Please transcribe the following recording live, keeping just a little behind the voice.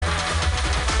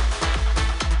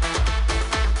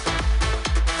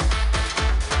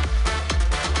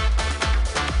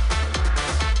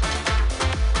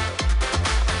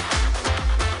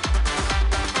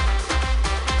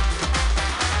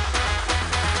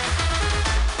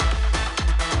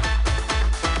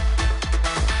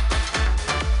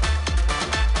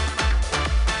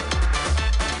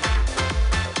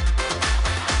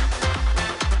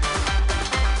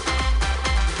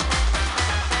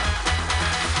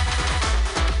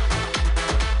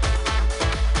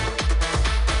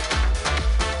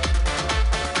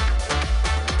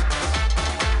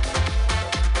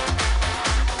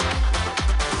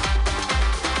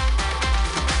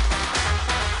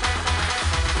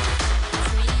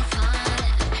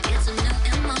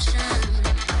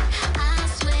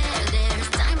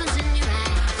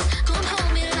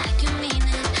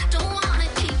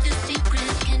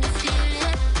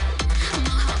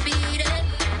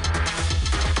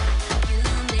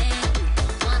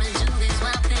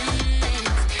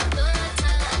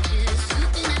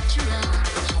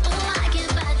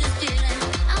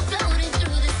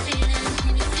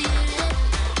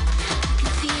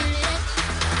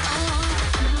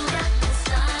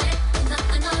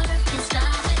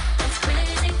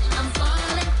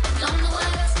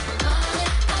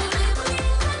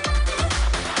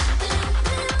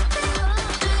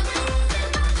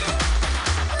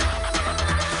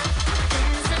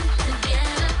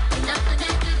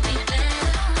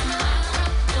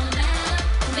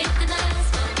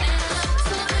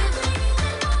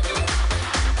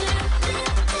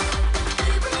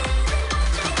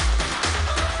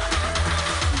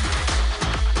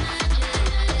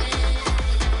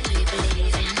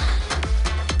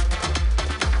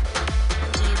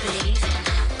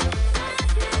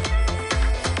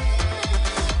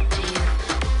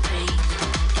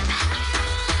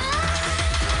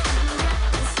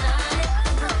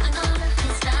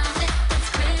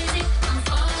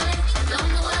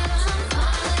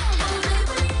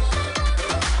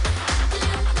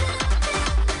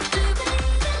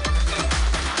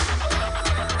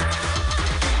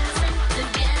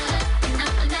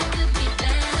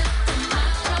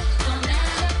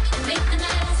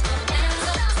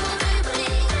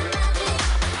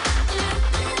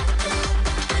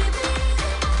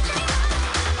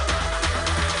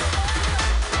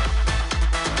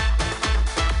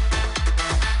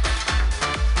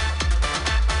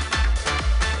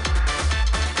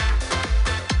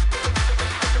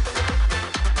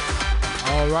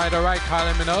right,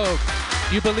 Kylie Minogue.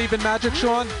 Do you believe in magic,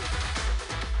 Sean?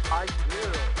 I do.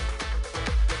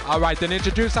 All right, then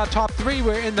introduce our top three.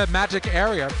 We're in the magic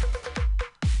area.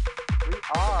 We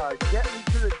are. Get Me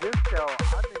to the Disco.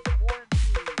 I'm in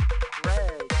quarantine.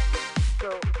 Greg.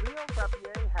 So Leo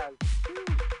Gabriel has two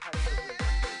types of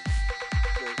remixes.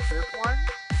 There's this one,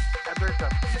 and there's a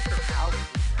future house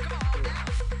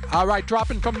remix. All right,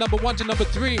 dropping from number 1 to number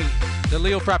 3, the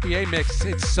Leo Frappier mix.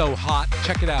 It's so hot.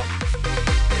 Check it out.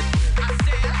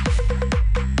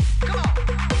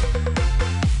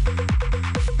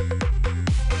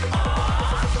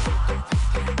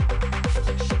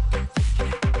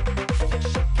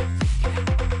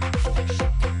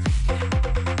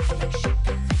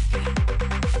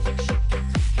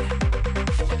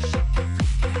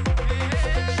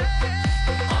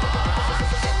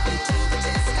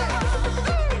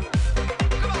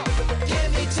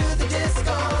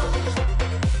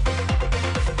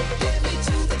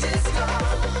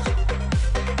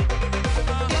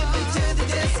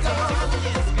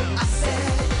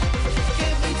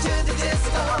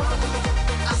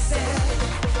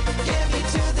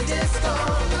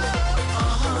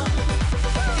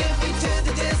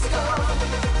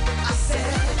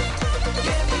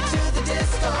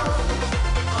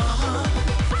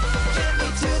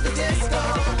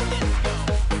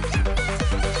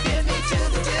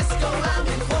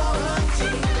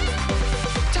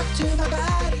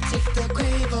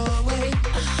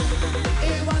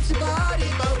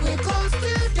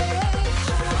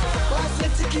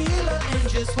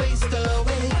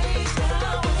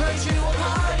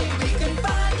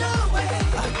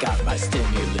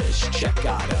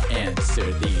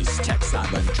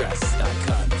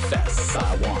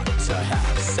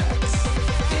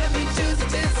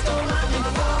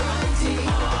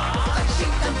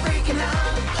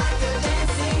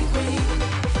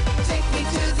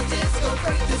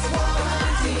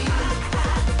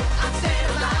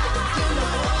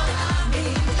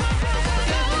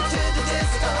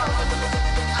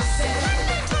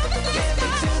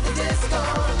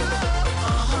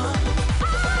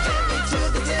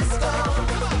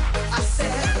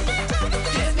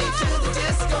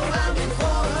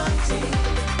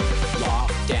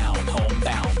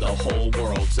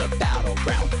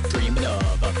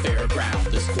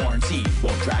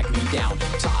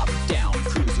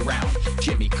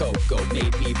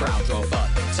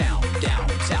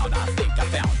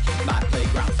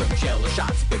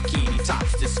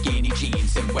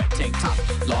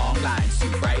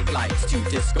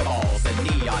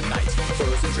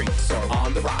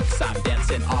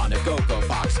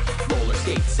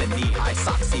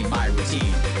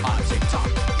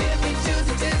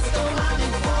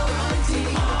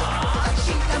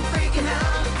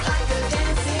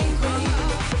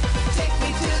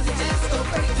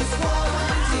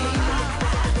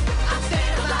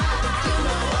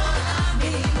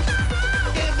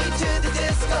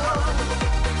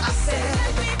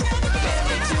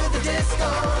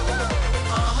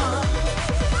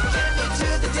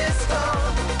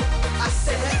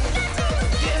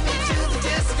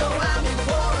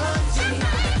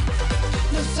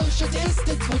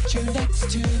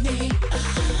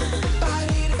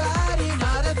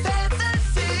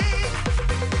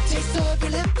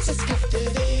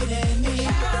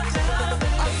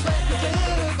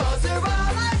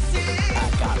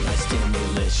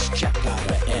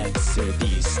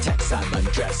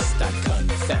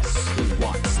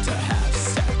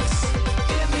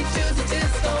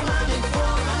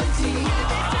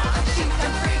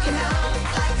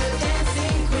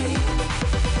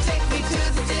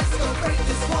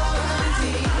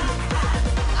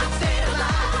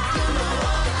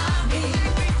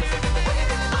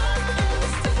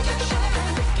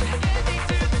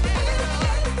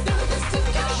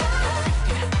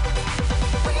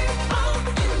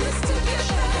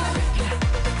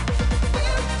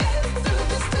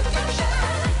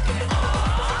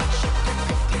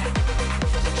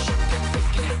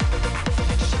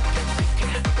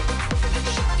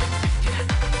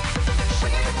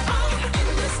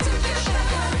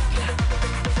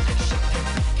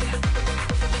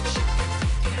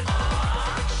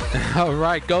 All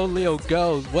right, go Leo,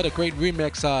 go. What a great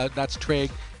remix. That's Trig.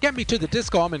 Get Me to the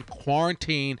Disco. I'm in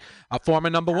quarantine. Former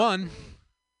number 1.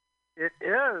 It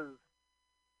is.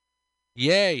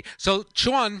 Yay. So,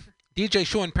 Sean, DJ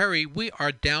Sean Perry, we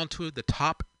are down to the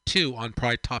top 2 on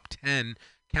Pride Top 10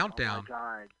 Countdown. Oh,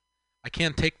 my God. I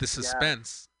can't take the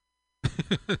suspense.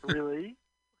 Yeah. Really?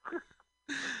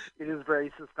 It is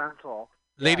very suspenseful.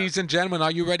 Ladies and gentlemen,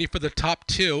 are you ready for the top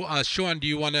 2? Sean, do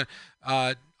you want to...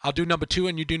 I'll do number 2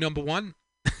 and you do number 1?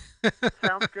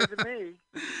 Sounds good to me.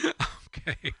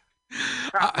 Okay.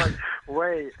 I'm like,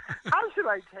 wait, how should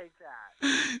I take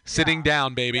that? Sitting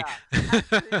down, baby. Yeah,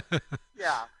 actually,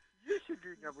 yeah, you should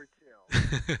do number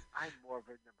 2. I'm more of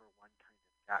a number 1 kind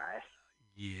of guy.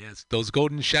 Yes, those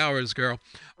golden showers, girl.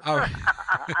 All right.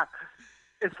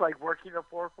 It's like working a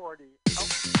 440. Oh.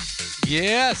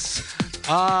 Yes.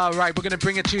 All right, we're going to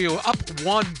bring it to you up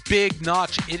one big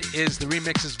notch. It is the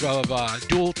remixes of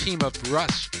dual team of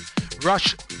Rush,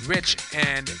 Rich,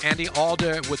 and Andy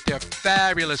Alder with their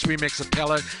fabulous remix of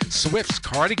Taylor Swift's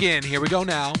Cardigan. Here we go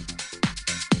now.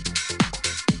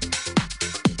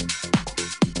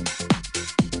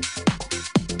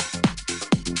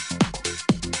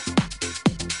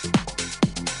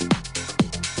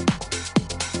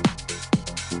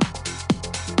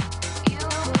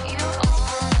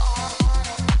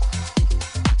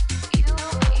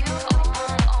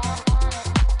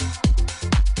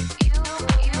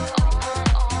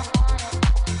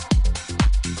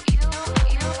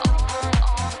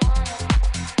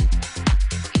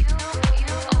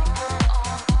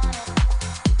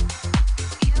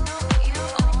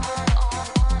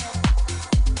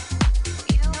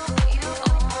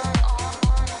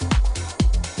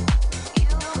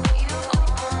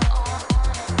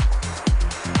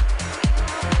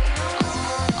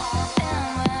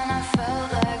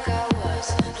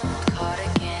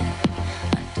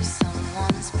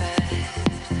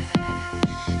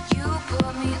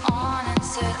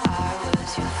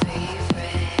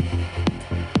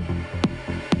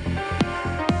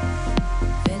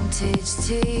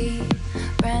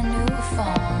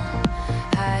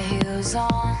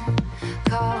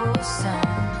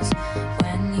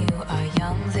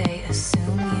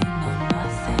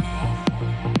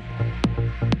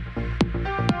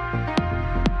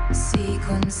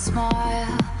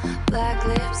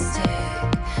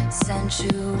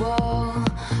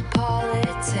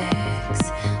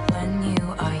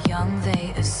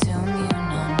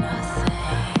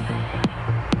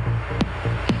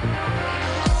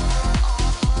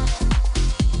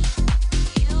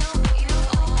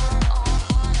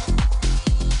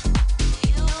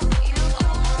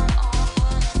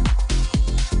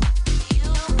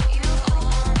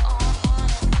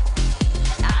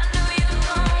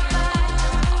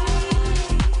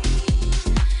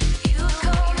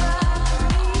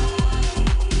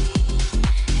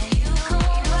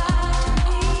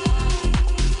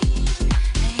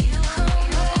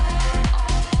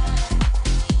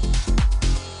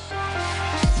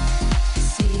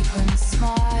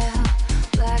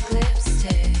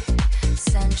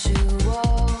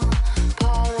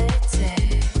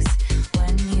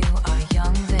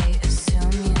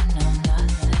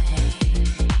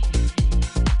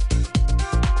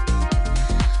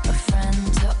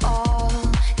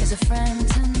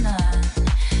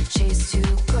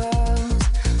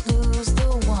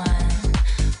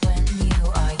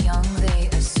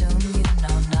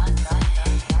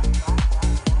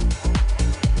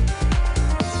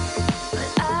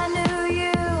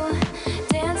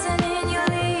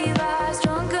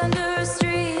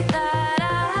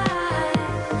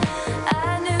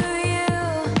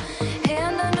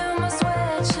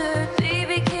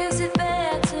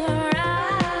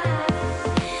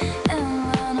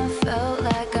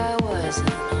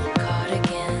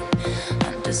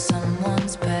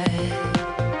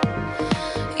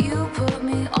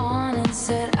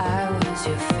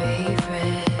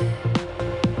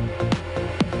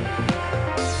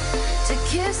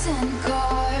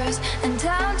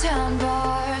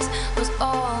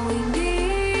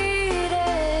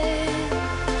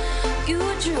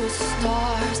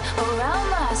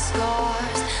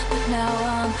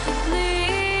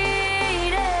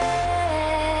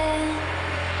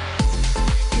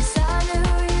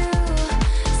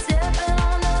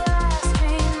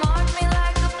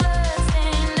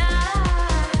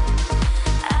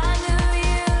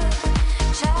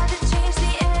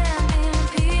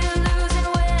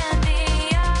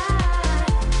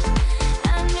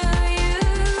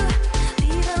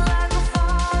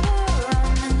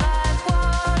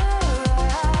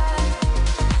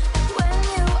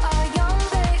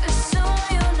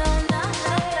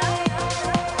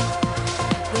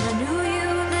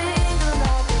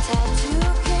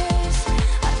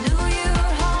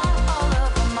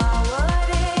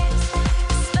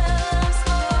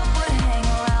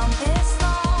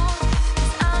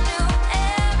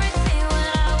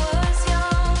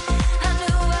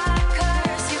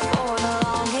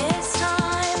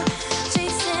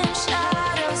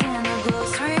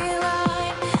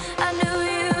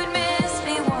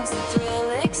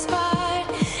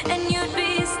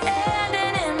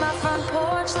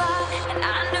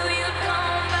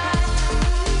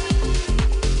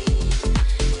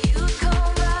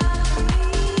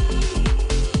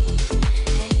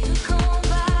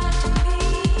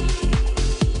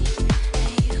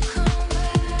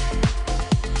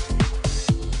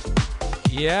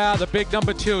 Yeah, the big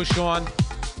number 2, Sean.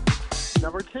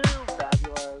 Number 2,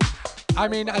 fabulous. I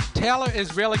mean, Taylor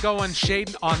is really going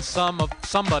shading on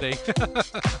somebody.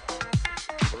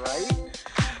 Right?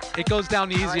 It goes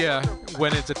down easier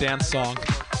when it's a dance song.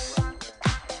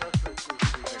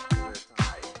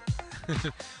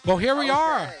 Well, here we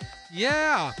are.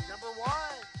 Yeah. Number 1.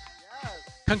 Yes.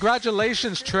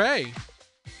 Congratulations, Trey.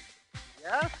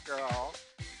 Yes, girl.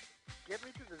 Get me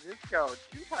to the disco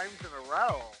 2 times in a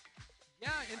row. Yeah,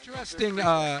 interesting,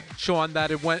 Sean, that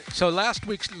it went. So last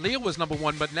week's Leah was number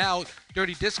 1, but now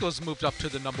Dirty Disco's moved up to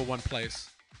the number 1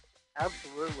 place.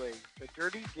 Absolutely. The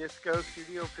Dirty Disco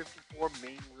Studio 54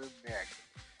 main room mix.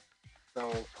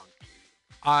 So funky.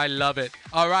 I love it.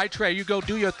 All right, Trey, you go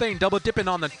do your thing. Double dipping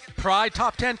on the Pride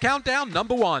Top 10 Countdown,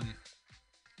 number 1.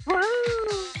 Woo!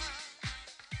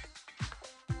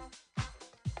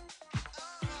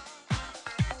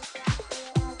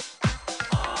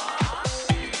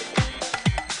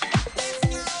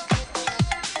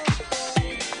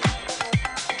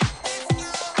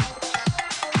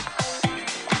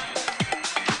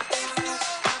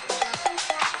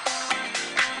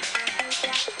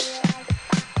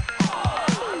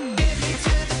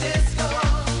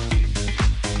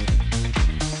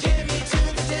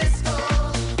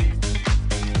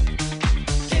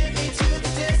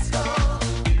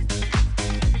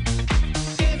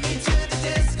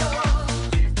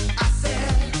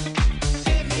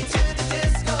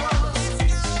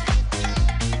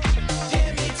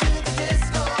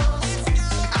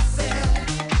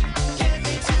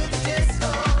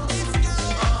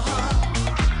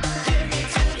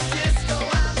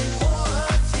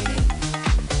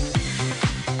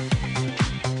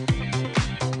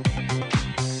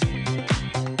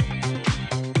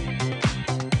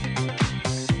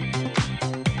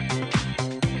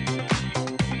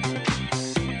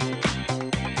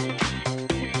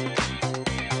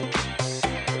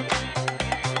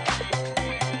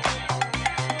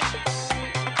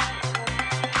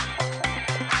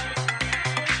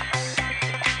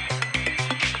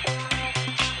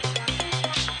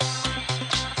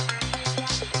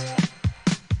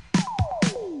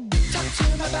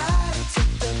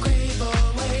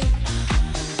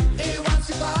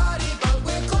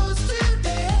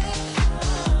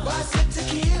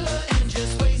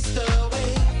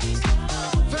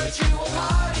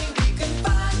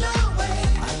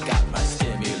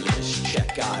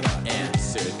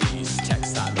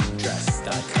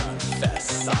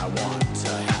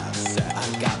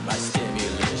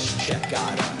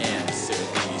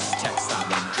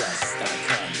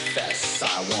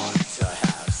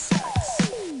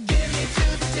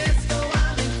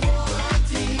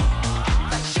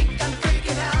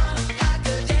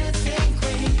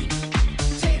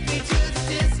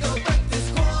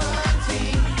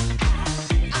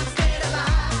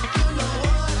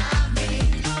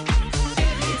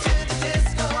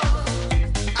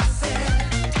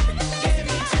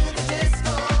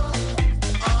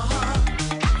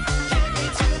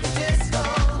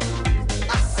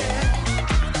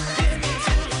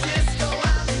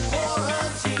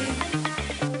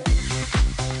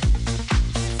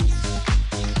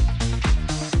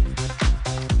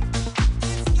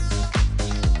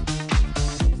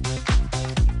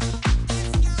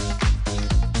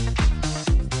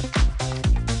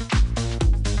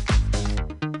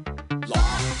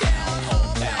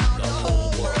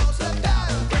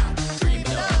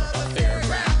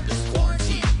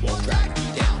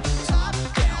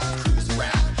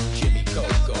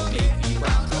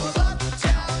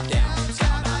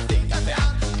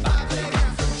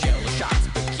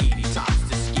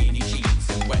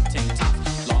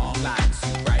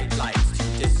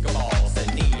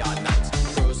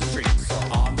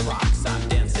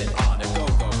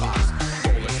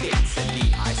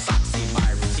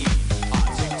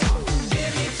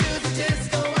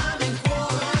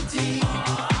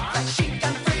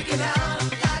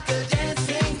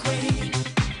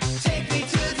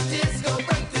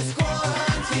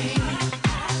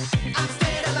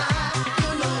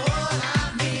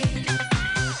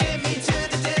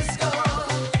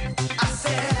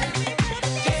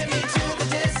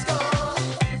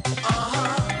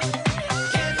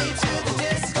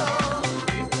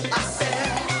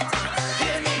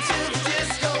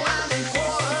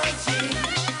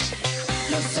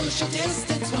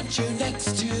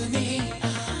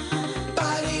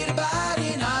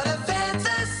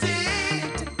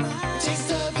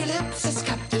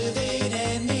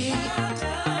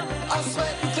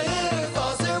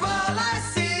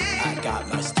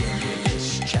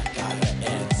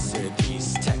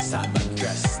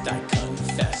 I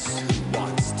confess, who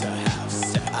wants to have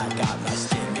sex? I got my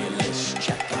stimulus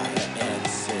check.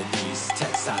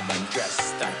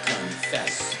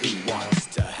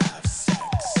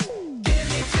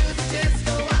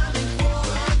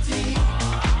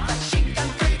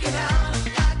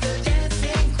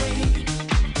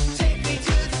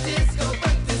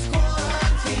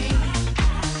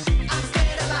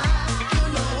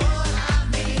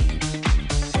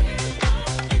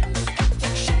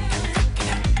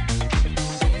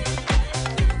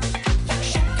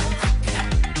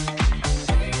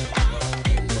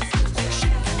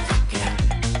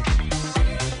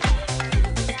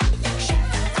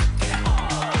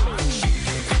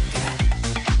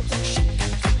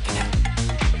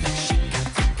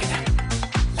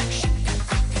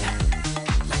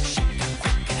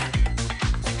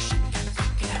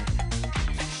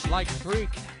 like freak.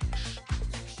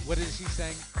 What is he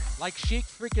saying? Like Chic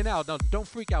freaking out. No, don't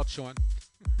freak out, Sean.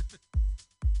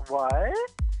 What?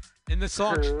 In the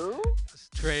song, Who?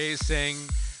 Trey is saying,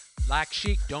 like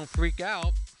Chic, don't freak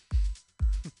out.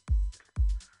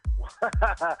 What's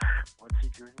he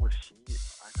doing with sheep?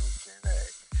 I don't get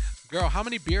it. Girl, how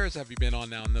many beers have you been on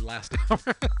now in the last hour?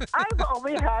 I've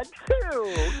only had 2.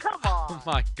 Come on. Oh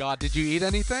my God, did you eat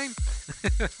anything?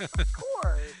 Of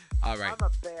course. All right. I'm a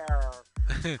bear.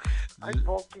 I'm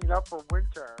bulking up for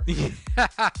winter. Yeah,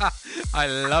 I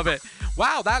love it.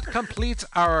 Wow, that completes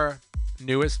our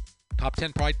newest Top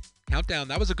 10 Pride Countdown.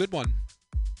 That was a good one.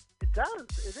 It does.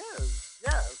 It is.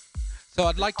 Yes. So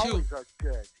I'd like They to... always are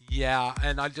good. Yeah,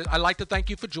 and I'd like to thank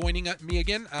you for joining me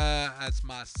again as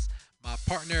my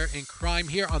partner in crime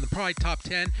here on the Pride Top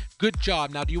 10. Good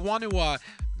job. Now, do you want to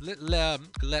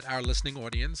let our listening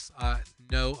audience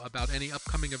know about any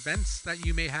upcoming events that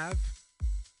you may have?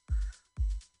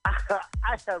 I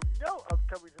have no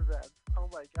upcoming events. Oh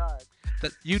my God.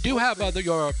 You do have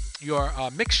your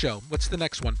mix show. What's the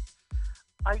next one?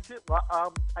 I do.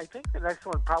 Well, I think the next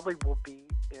one probably will be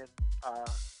in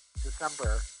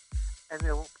December, and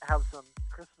it'll have some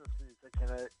Christmas music in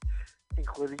it,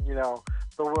 including,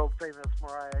 the world famous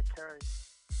Mariah Carey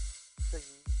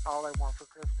singing "All I Want for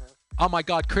Christmas." Oh my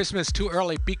God, Christmas too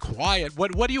early. Be quiet.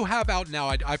 What do you have out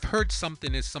now? I've heard some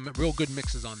real good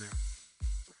mixes on there.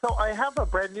 So I have a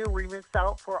brand new remix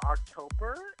out for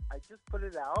October. I just put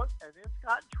it out, and it's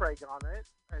got Treg on it.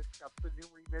 It's got the new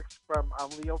remix from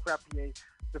Leo Frappier,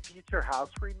 the Future House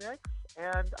remix,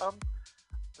 and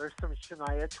there's some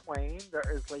Shania Twain. There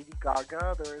is Lady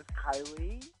Gaga. There is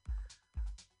Kylie.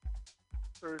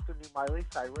 There's the new Miley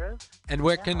Cyrus. And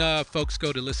where can folks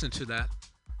go to listen to that?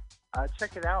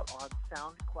 Check it out on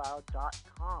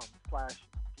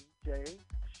SoundCloud.com/DJ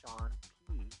Sean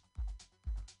P.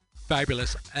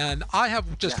 Fabulous. And I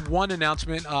have just one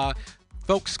announcement.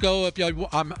 Folks, go if you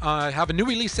have a new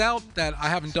release out that I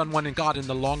haven't done one in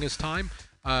the longest time.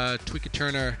 Tweaker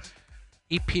Turner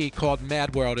EP called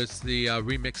Mad World. It's the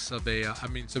remix of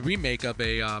it's a remake of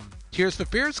a Tears for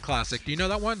Fears classic. Do you know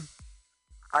that one?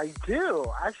 I do.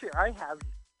 Actually, I have.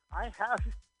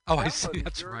 Oh, I see.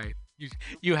 That's right.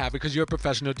 You have, because you're a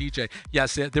professional DJ.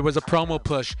 Yes, there was a promo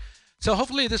push. So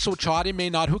hopefully this will chart. It may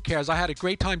not. Who cares? I had a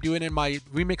great time doing it. My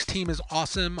remix team is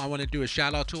awesome. I want to do a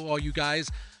shout out to all you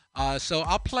guys. So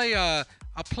I'll play the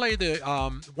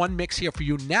one mix here for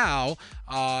you now.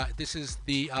 This is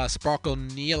the Sparkle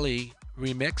Neely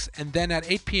remix, and then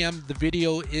at 8 p.m. the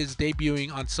video is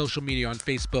debuting on social media on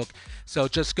Facebook. So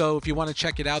just go, if you want to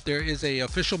check it out, there is a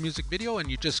official music video, and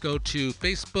you just go to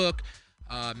Facebook,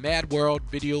 Mad World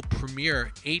video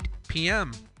premiere, 8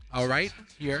 p.m. All right,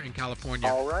 here in California.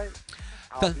 All right,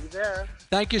 I'll be there.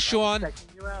 Thank you, Sean. Checking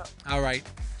you out. All right.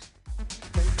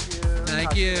 Thank you.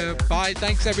 Thank you. Bye.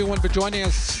 Thanks everyone for joining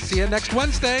us. See you next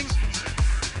Wednesday.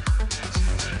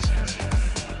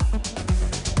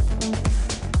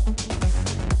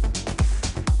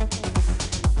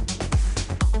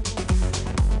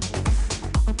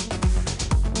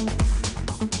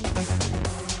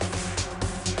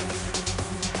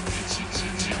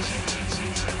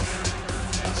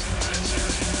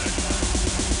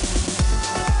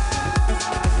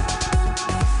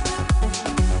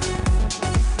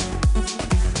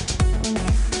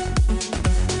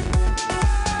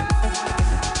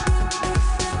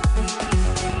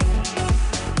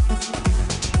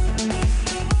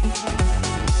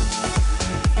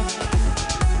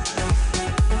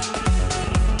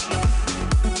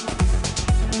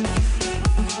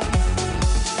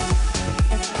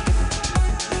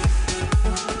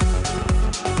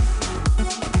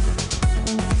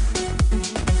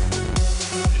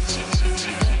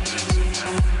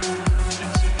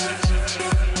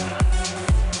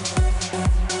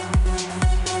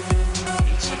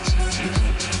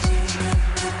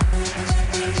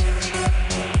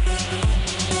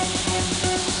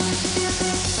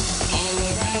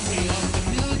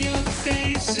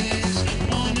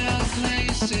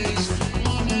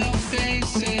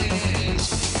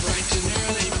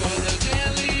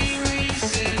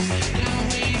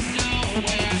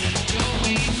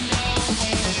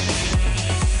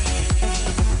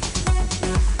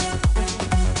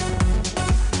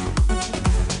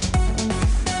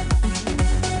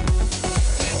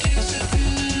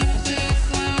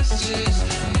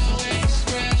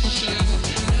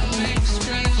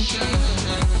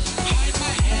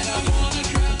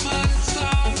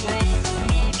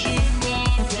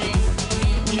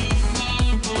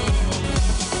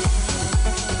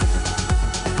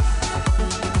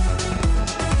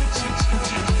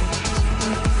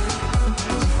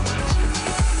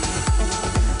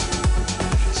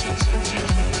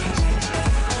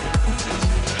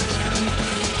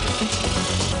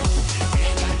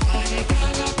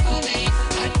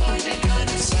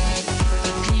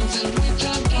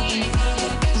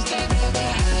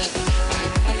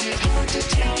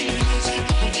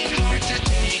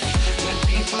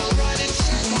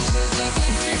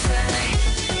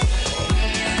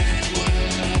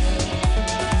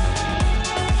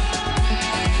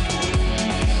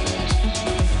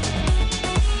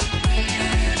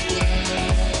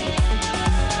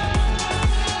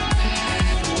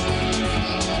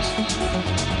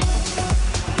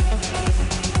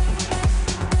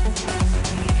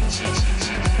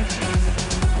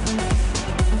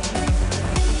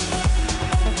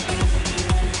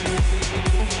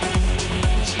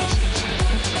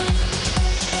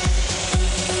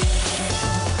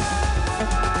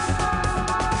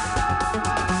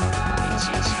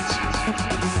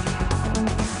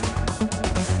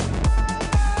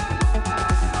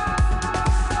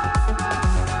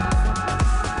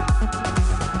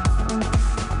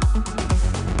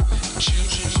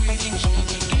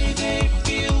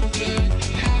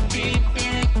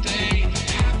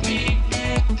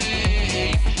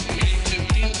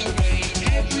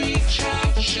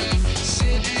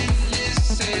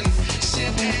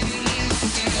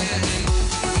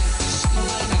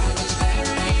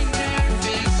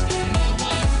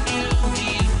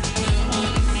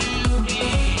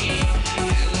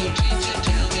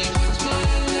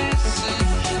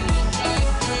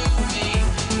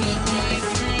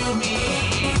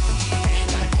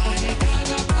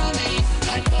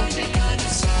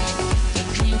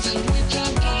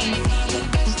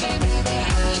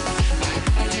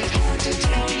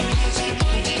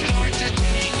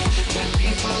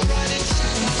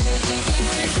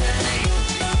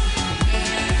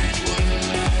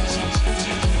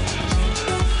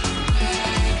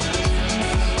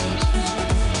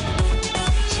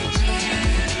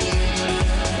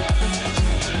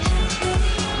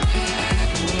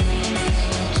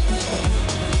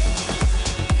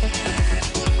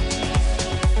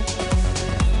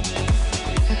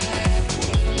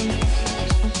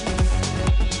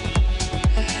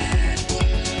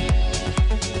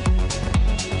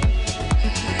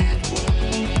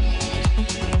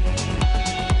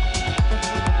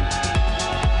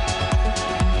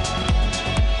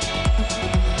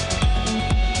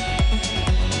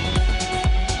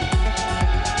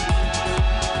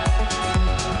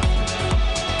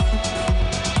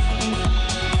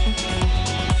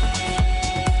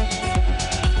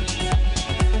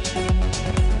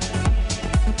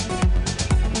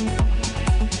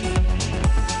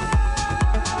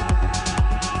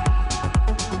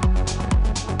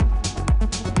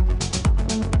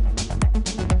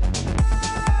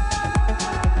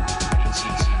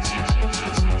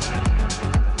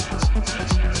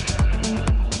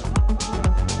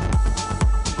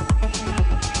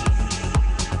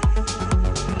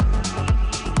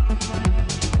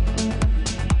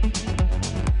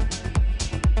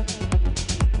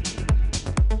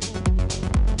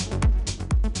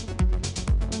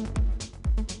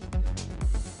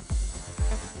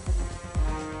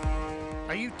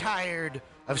 you tired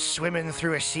of swimming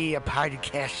through a sea of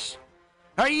podcasts?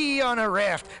 Are ye on a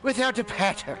raft without a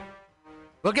paddle?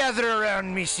 Well, gather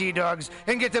around me, sea dogs,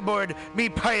 and get aboard me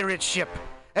pirate ship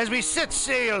as we set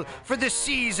sail for the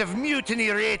seas of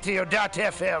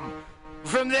MutinyRadio.fm.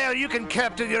 From there, you can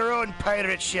captain your own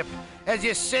pirate ship as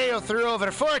you sail through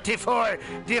over 44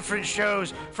 different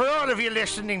shows for all of your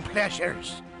listening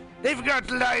pleasures. They've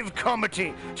got live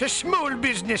comedy to small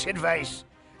business advice,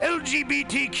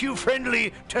 LGBTQ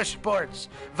friendly to sports,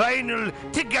 vinyl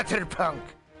to gutter punk.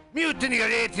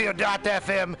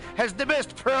 MutinyRadio.fm has the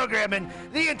best programming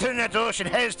the internet ocean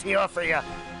has to offer you.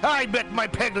 I bet my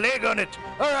peg leg on it,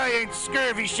 or I ain't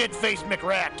scurvy shit-faced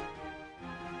McRat.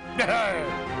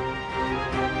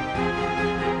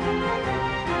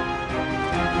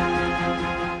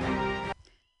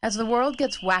 As the world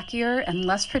gets wackier and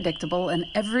less predictable in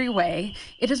every way,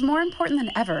 it is more important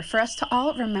than ever for us to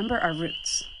all remember our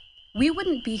roots. We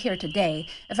wouldn't be here today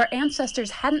if our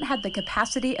ancestors hadn't had the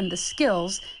capacity and the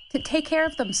skills to take care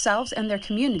of themselves and their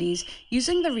communities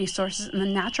using the resources in the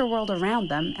natural world around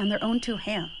them and their own two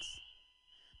hands.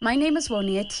 My name is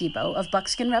Wonia Thibault of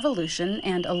Buckskin Revolution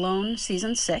and Alone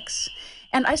Season 6,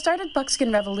 and I started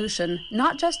Buckskin Revolution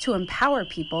not just to empower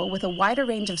people with a wider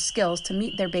range of skills to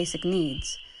meet their basic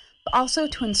needs, but also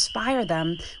to inspire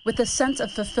them with a sense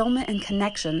of fulfillment and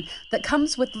connection that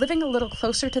comes with living a little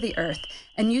closer to the earth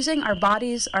and using our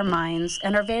bodies, our minds,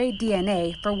 and our very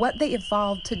DNA for what they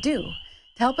evolved to do,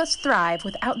 to help us thrive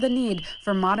without the need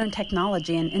for modern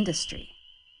technology and industry.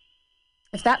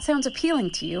 If that sounds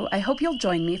appealing to you, I hope you'll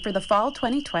join me for the Fall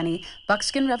 2020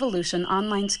 Buckskin Revolution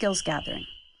Online Skills Gathering,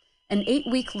 an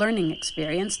 8-week learning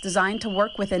experience designed to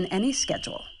work within any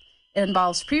schedule. It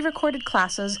involves pre-recorded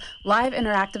classes, live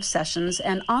interactive sessions,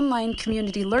 and online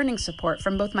community learning support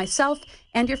from both myself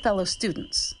and your fellow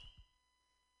students.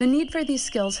 The need for these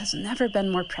skills has never been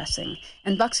more pressing,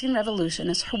 and Buckskin Revolution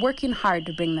is working hard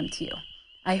to bring them to you.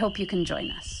 I hope you can join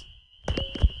us.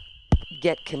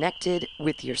 Get connected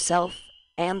with yourself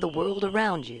and the world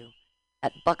around you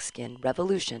at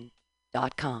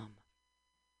buckskinrevolution.com.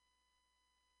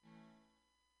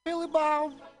 Billy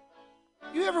Bob,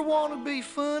 you ever want to be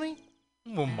funny?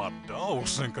 Well, my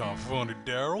dogs think I'm funny,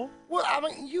 Daryl. Well, I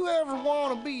mean, you ever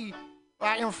want to be,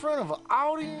 like, in front of an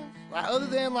audience? Like, other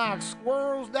than, like,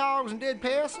 squirrels, dogs, and dead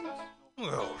peasants?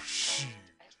 Oh, shit.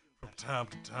 From time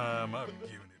to time, I've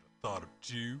given it a thought or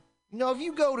two. You know, if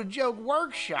you go to Joke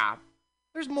Workshop,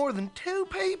 there's more than 2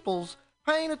 peoples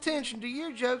paying attention to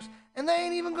your jokes, and they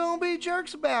ain't even gonna be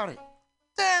jerks about it.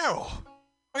 Daryl,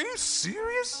 are you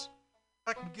serious?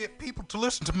 I can get people to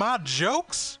listen to my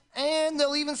jokes? And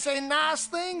they'll even say nice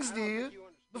things to you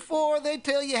before they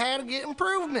tell you how to get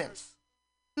improvements.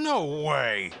 No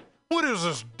way. What is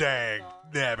this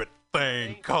dag-nabbit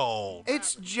thing called?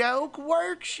 It's Joke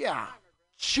Workshop.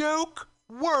 Joke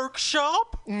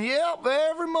Workshop? Yep,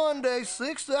 every Monday,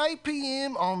 6 to 8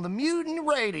 p.m. on the Mutiny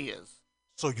Radios.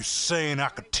 So you're saying I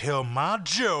could tell my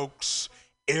jokes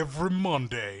every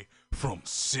Monday from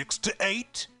 6 to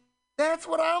 8? That's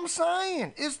what I'm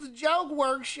saying. It's the Joke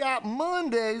Workshop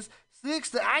Mondays,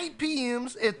 6 to 8 p.m.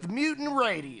 at the Mutiny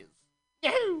Radios.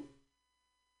 Yahoo!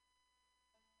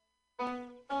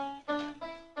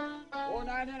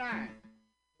 $4.99.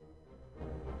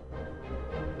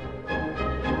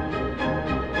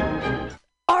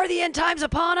 Are the end times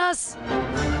upon us?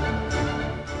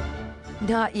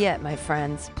 Not yet, my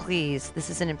friends. Please,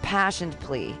 this is an impassioned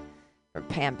plea from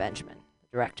Pam Benjamin, the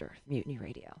director of Mutiny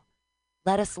Radio.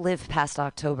 Let us live past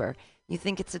October. You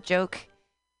think it's a joke?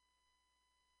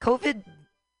 COVID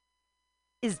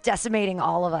is decimating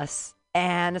all of us,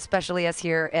 and especially us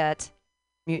here at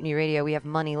Mutiny Radio. We have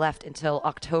money left until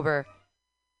October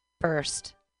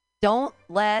 1st. Don't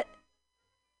let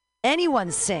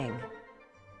anyone sing,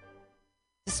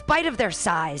 despite of their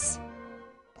size.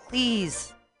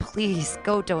 Please, please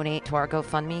go donate to our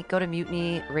GoFundMe. Go to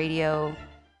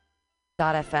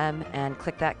MutinyRadio.fm and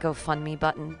click that GoFundMe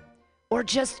button. Or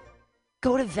just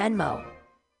go to Venmo.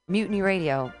 Mutiny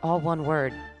Radio, all one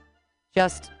word.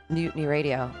 Just Mutiny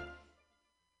Radio.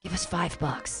 Give us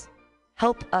 $5.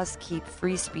 Help us keep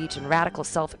free speech and radical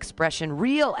self-expression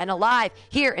real and alive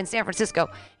here in San Francisco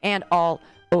and all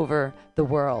over the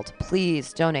world.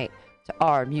 Please donate to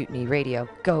our Mutiny Radio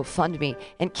GoFundMe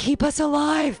and keep us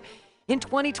alive in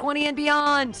 2020 and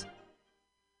beyond.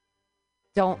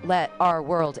 Don't let our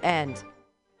world end.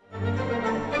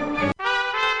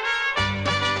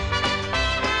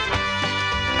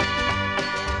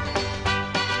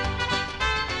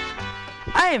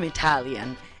 I am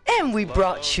Italian, and we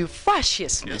brought you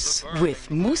fascismus with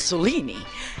Mussolini.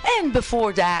 And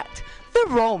before that, the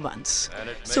Romans.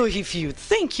 So if you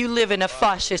think you live in a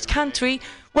fascist country,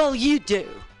 well, you do.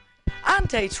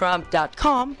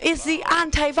 Antitrump.com is the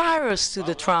antivirus to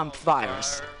the Trump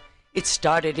virus. It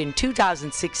started in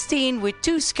 2016 with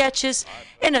 2 sketches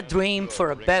and a dream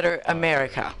for a better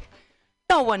America.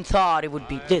 No one thought it would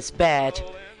be this bad.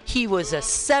 He was a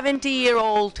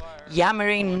 70-year-old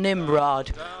yammering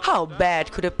Nimrod. How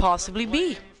bad could it possibly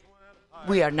be?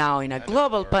 We are now in a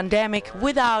global pandemic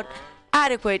without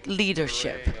adequate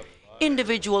leadership.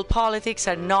 Individual politics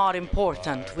are not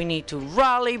important. We need to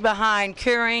rally behind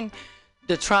curing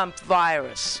the Trump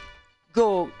virus.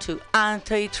 Go to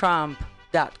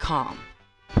antitrump.com.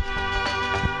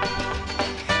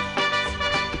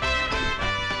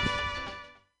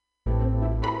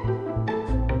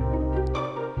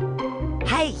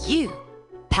 Hey, you,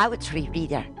 poetry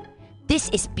reader. This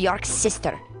is Björk's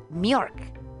sister, Mjörk.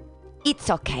 It's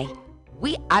okay.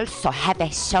 We also have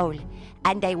a soul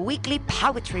and a weekly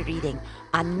poetry reading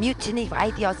on Mutiny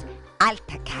Radio's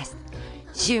AltaCast,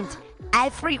 zoomed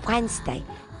every Wednesday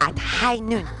at high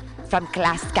noon from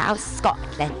Glasgow,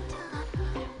 Scotland.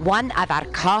 One of our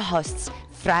co-hosts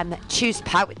from Choose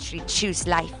Poetry, Choose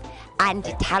Life,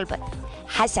 Andy Talbot,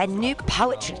 has a new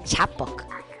poetry chapbook,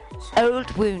 Old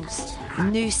Wounds,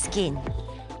 New Skin,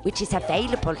 which is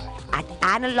available at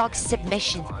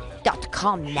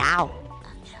analogsubmission.com now.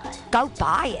 Go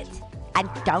buy it and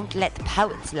don't let the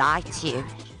poets lie to you.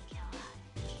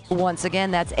 Once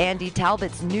again, that's Andy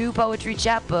Talbot's new poetry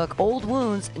chapbook, Old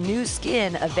Wounds, New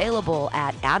Skin, available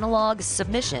at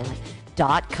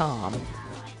analogsubmission.com.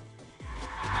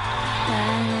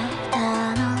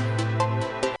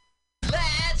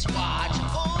 Let's watch a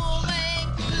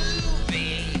full-length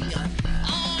movie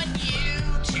on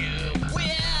YouTube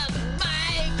with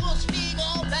Michael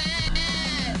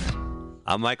Spiegelman.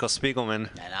 I'm Michael Spiegelman.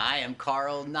 And I am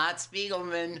Carl Not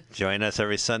Spiegelman. Join us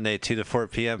every Sunday, 2 to 4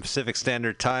 p.m. Pacific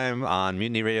Standard Time on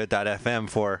MutinyRadio.fm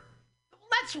for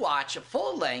Let's watch a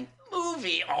full-length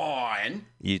movie on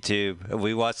YouTube.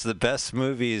 We watch the best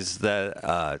movies that,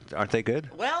 aren't they good?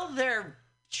 Well, they're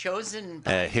chosen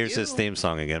by Here's you. his theme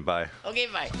song again. Bye. Okay,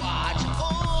 bye. Watch a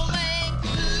full-length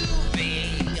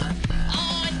movie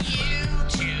on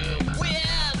YouTube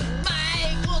with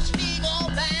Michael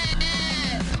Spiegelman.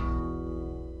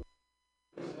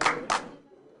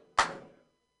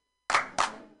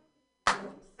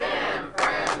 San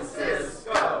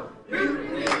Francisco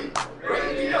Mutiny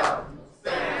Radio.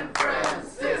 San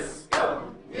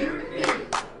Francisco Mutiny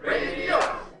Radio.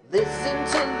 Listen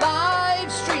to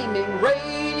live streaming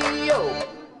radio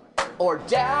or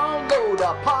download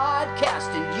a podcast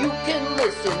and you can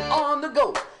listen on the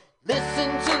go. Listen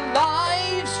to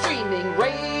live streaming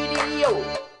radio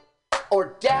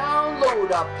or download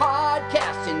a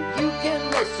podcast and you can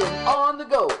listen on the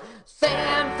go.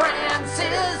 San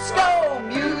Francisco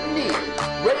Mutiny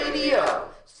Radio.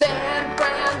 San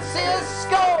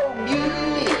Francisco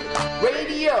Mutiny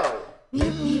Radio.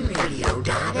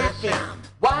 MutinyRadio.fm.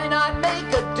 Why not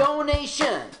make a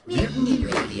donation?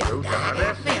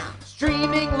 MutinyRadio.fm.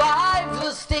 Streaming live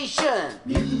the station.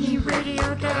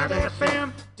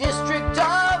 MutinyRadio.fm. District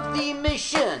of the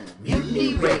Mission.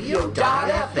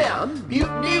 MutinyRadio.fm.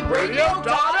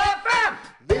 MutinyRadio.fm.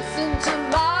 Listen to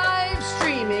live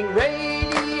streaming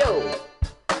radio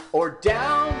or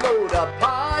download a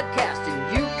podcast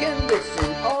and you can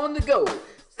listen on the go.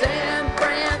 San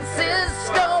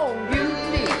Francisco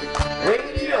Mutiny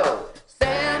Radio.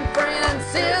 San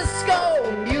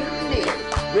Francisco Mutiny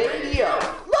Radio.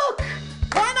 Look,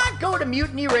 why not go to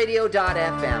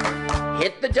MutinyRadio.fm?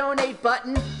 Hit the donate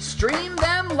button, stream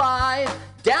them live,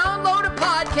 download a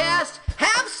podcast,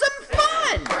 have some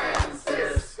fun! San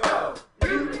Francisco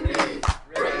Mutiny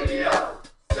Radio.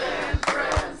 San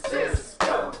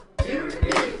Francisco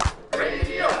Mutiny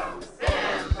Radio.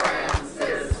 San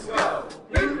Francisco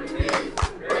Mutiny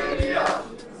Radio.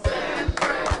 San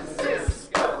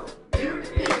Francisco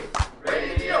Mutiny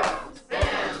Radio.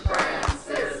 San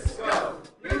Francisco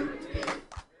Mutiny.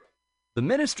 The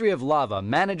Ministry of Lava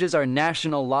manages our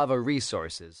national lava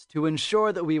resources to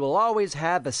ensure that we will always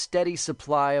have a steady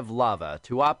supply of lava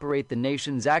to operate the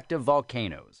nation's active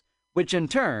volcanoes, which in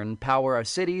turn power our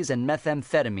cities and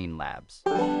methamphetamine labs.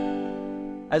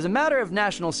 As a matter of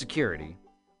national security,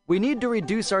 we need to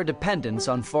reduce our dependence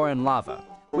on foreign lava,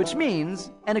 which means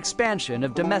an expansion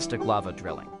of domestic lava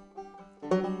drilling.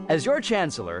 As your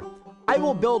chancellor, I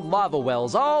will build lava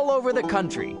wells all over the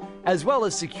country, as well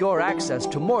as secure access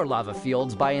to more lava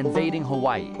fields by invading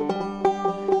Hawaii.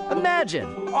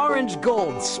 Imagine orange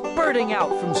gold spurting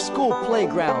out from school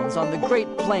playgrounds on the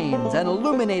Great Plains and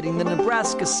illuminating the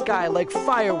Nebraska sky like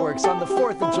fireworks on the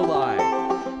 4th of July.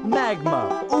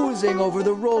 magma oozing over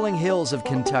the rolling hills of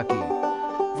Kentucky,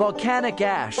 volcanic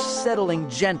ash settling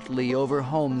gently over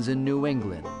homes in New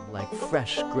England like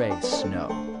fresh gray snow.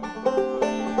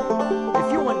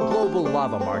 If you want global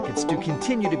lava markets to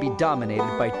continue to be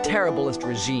dominated by terriblest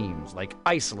regimes like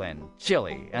Iceland,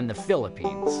 Chile, and the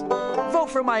Philippines, vote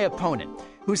for my opponent,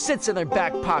 who sits in their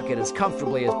back pocket as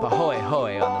comfortably as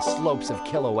Pahoehoe on the slopes of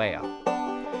Kilauea.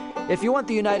 If you want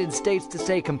the United States to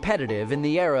stay competitive in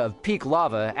the era of peak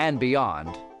lava and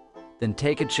beyond, then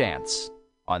take a chance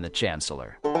on the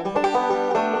Chancellor.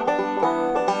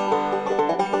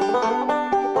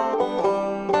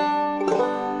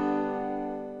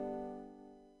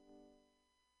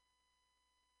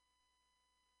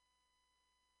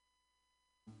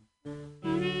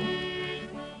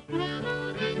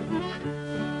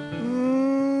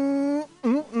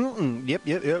 Yep.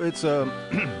 It's let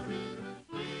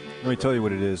me tell you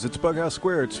what it is. It's Bughouse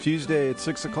Square. It's Tuesday at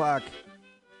 6 o'clock.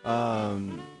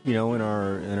 In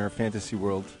our fantasy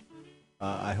world.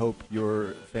 I hope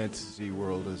your fantasy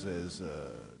world is as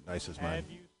nice as mine.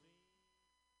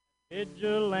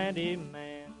 Vigilante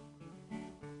man.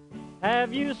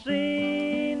 Have you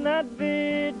seen that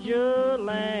vigilante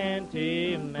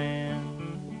man?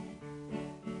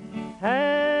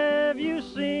 Have you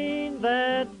seen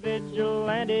that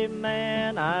vigilante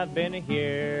man? I've been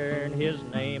hearing his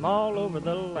name all over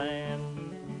the land.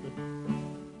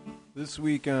 This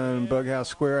week on Bughouse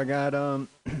Square, I got I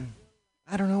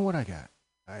don't know what I got.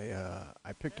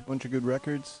 I picked a bunch of good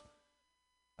records.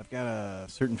 I've got a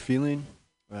certain feeling.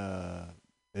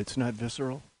 It's not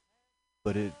visceral,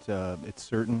 but it's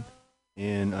certain,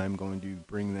 and I'm going to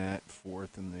bring that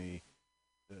forth in the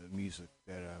music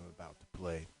that I'm about to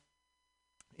play.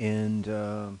 And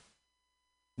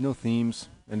no themes,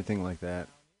 anything like that.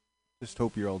 Just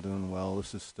hope you're all doing well.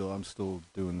 I'm still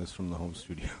doing this from the home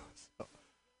studio. So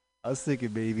I was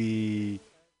thinking maybe,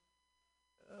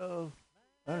 I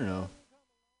don't know,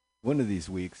 one of these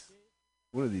weeks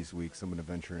I'm gonna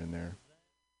venture in there.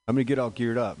 I'm gonna get all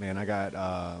geared up, man. I got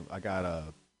a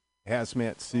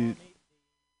hazmat suit.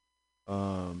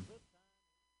 God,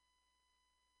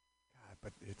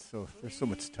 but there's so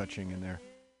much touching in there.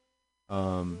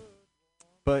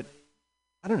 But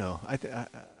I don't know.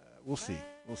 We'll see.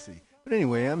 But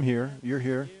anyway, I'm here. You're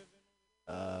here.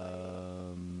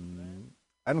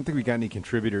 I don't think we got any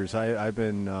contributors. I'm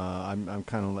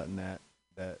kind of letting that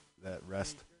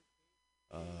rest.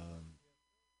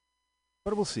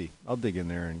 But we'll see. I'll dig in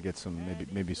there and get some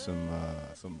maybe some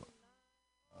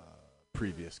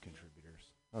previous contributors.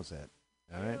 How's that?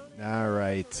 All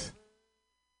right.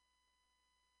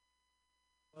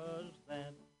 Was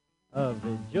that a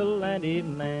vigilante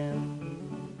man?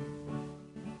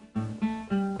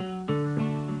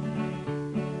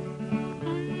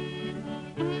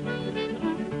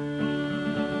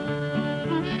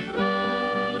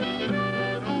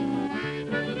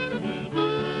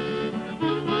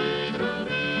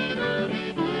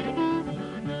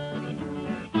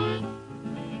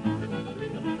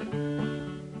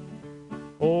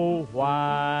 Oh,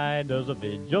 why does a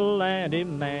vigilante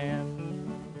man?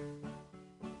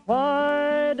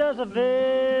 Why does a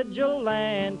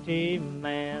vigilante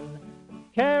man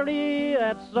carry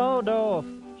that sawed-off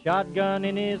shotgun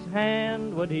in his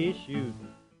hand? Would he shoot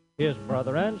his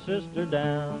brother and sister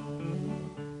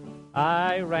down?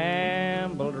 I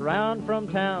rambled around from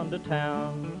town to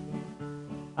town.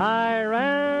 I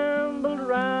rambled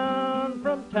around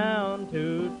from town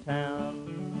to town.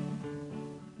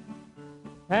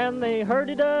 And they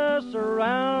herded us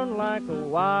around like a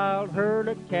wild herd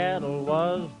of cattle.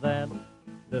 Was that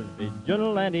the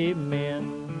vigilante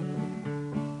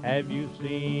men? Have you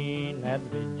seen that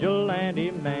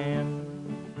vigilante man?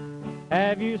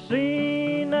 Have you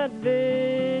seen that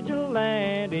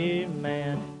vigilante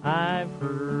man? I've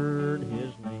heard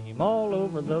his name all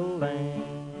over the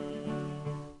land.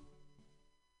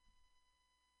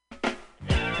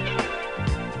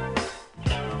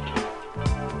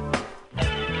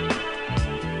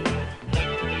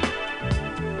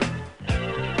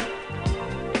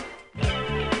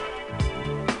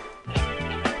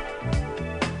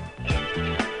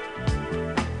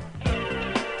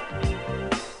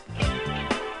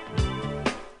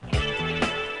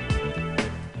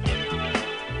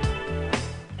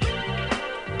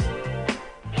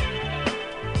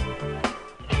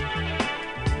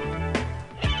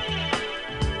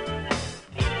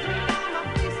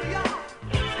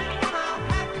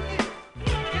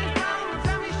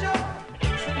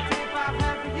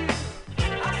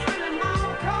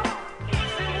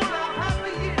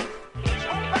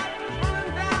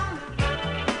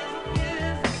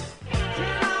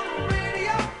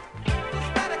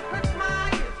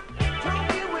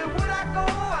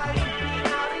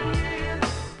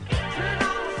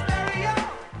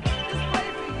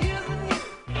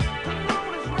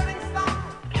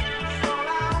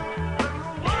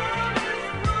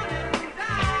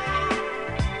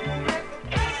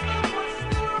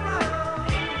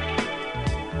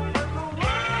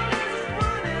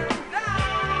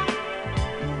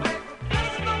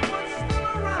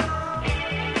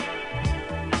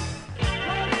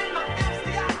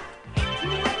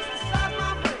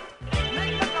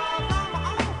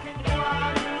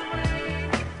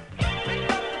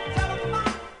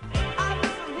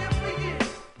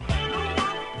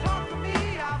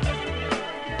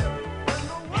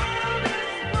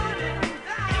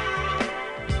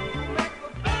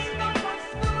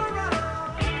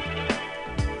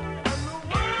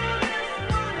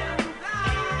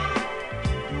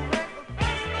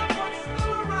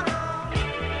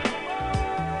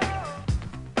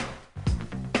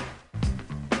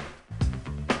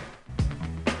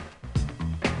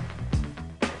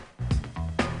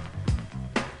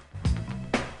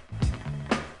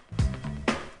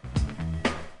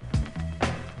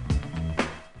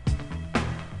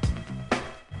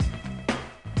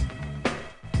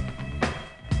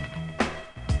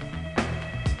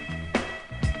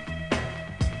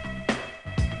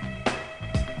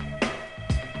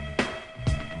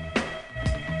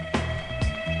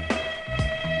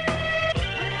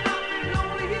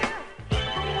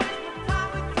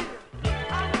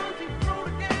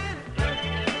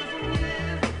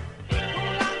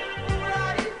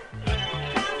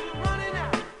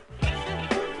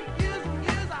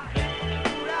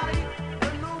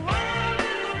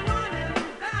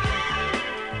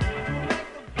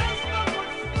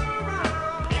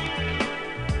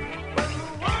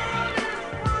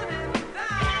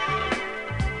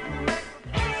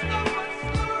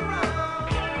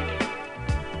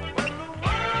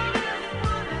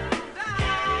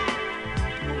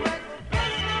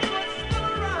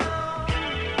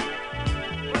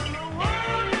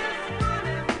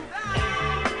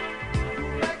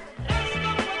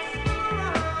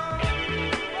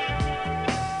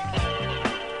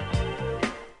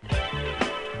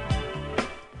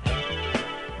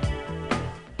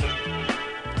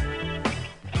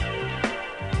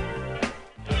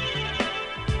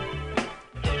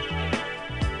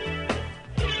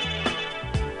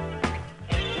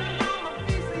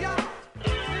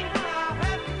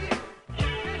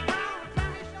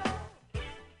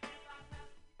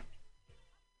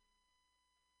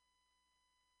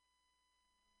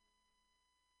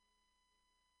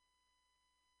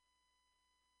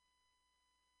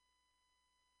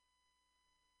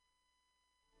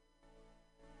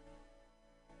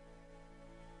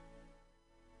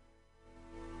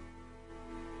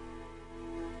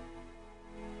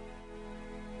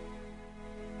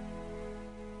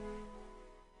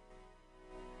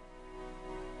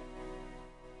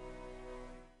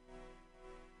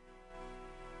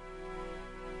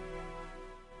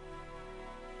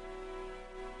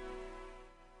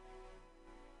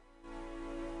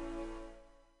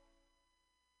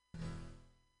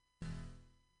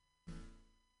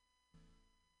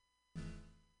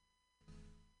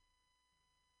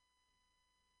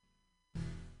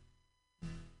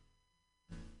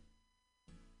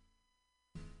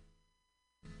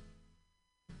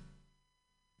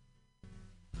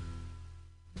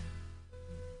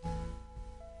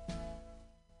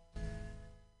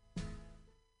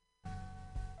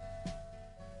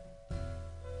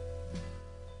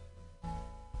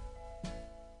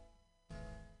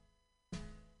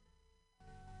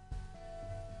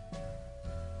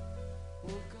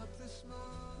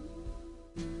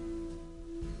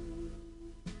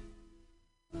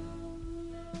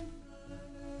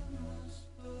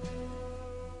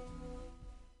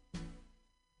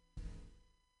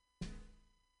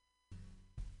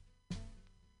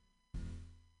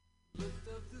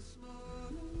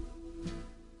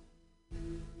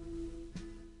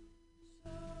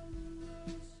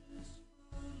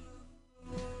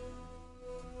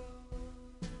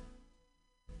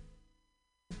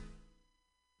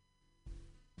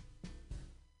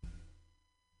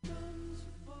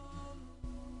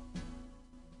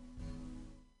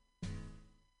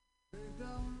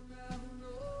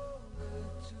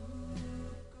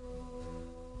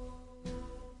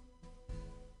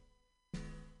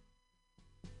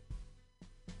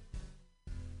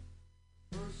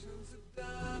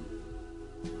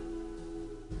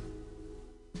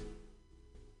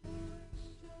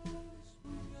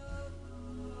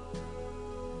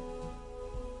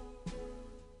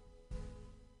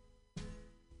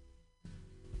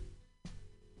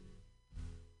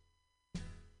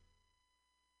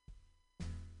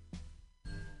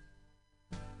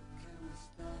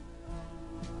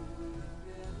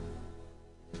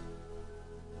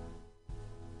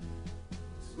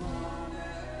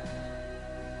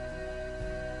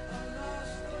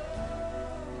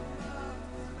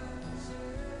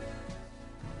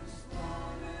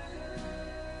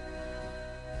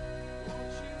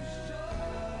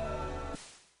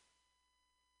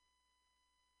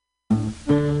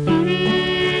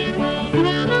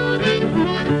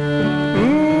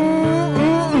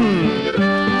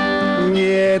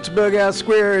 Bughouse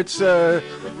Square.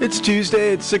 It's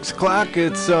Tuesday. It's 6 o'clock.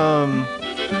 It's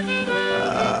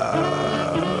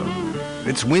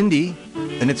windy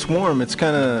and it's warm. It's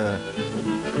kind of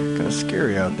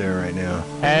scary out there right now.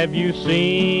 Have you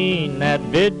seen that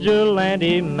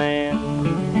vigilante man?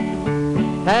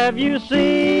 Have you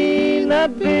seen that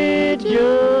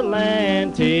vigilante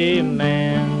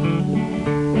man?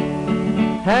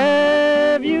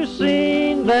 Have you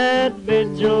seen that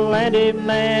vigilante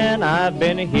man? I've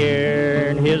been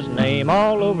hearing his name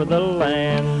all over the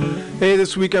land. Hey,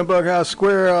 this week on Bughouse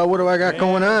Square, what do I got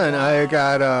going on? I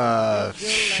got,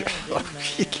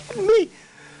 you kidding me?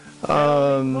 Phil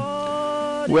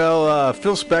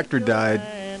Spector died.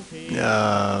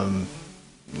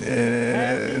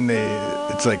 And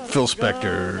it's like Phil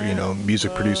Spector,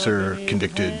 music producer,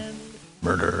 convicted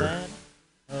murderer.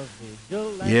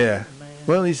 Yeah.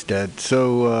 Well, he's dead.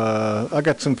 So I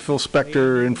got some Phil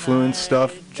Spector influence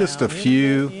stuff, just a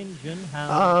few.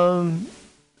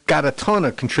 Got a ton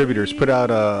of contributors put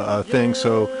out a thing,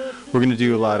 so we're gonna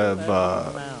do a lot of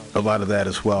that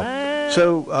as well.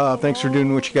 So thanks for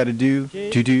doing what you got to do.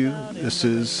 This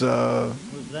is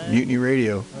Mutiny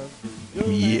Radio.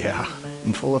 Yeah,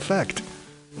 in full effect.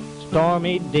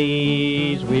 Stormy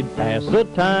days, we'd pass the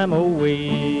time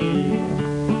away,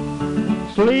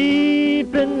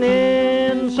 sleeping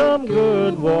in some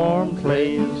good warm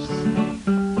place.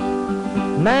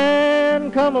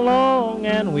 Man come along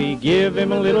and we give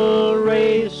him a little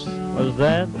race. Was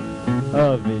that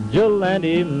a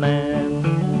vigilante man?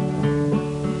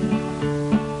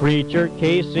 Preacher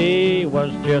Casey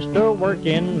was just a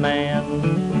working man,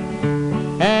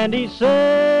 and he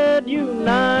said,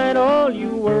 unite all you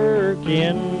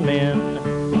working men.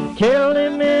 Killed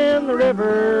him in the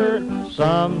river,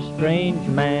 some strange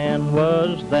man.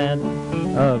 Was that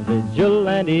a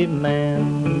vigilante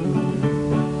man?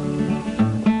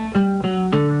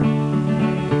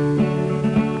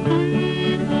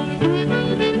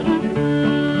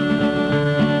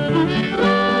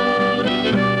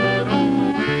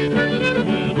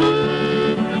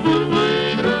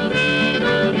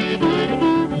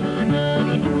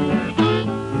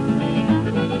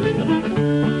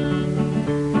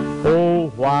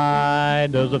 Why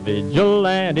does a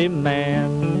vigilante man?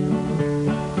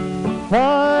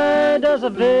 Why does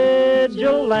a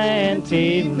vigilante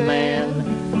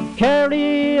man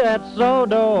carry that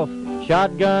sawed-off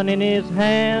shotgun in his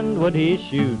hand? Would he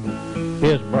shoot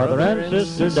his brother and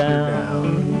sister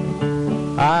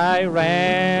down? I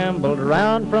rambled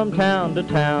around from town to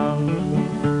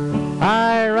town.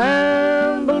 I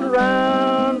rambled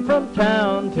around from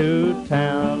town to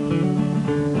town,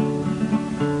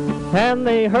 and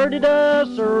they herded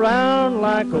us around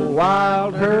like a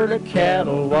wild herd of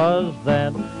cattle. Was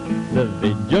that the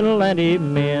vigilante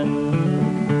men?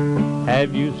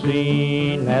 Have you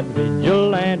seen that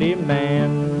vigilante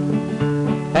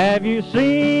man? Have you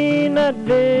seen that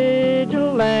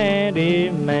vigilante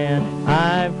man?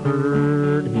 I've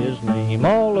heard his name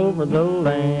all over the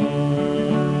land.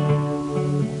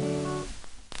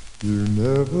 You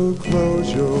never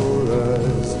close your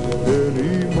eyes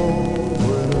anymore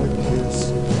when I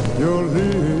kiss your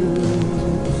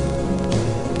lips.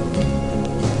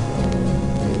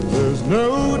 There's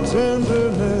no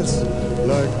tenderness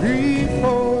like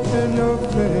before in your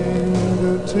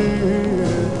fingertips.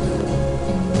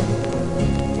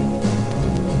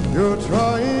 You're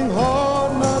trying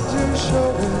hard not to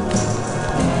show it,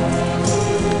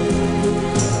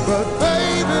 but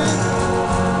baby,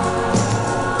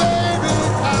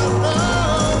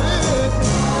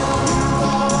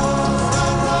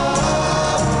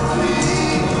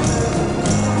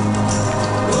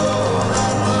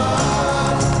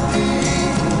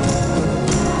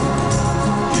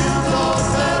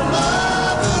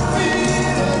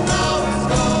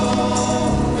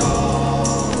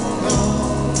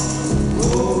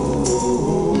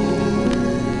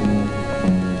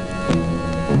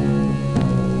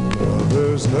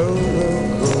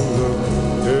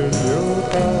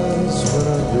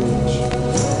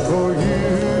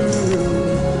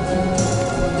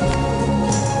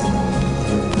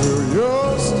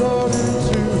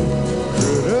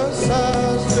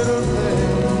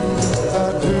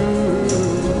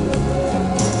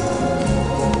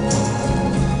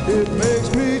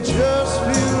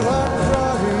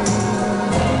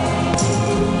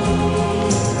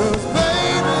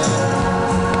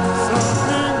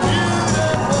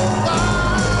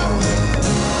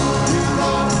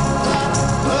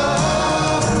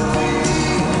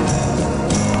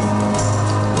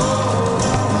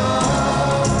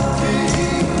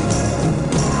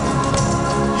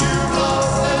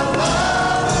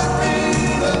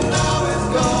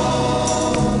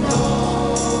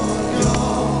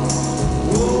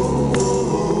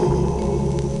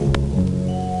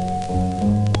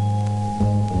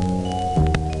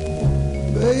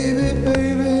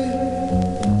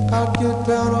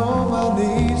 down on my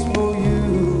knees for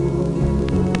you.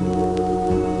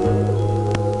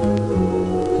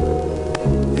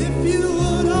 If you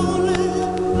would only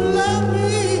love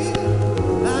me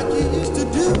like you used to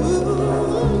do,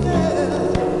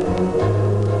 yeah.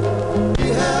 We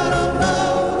had a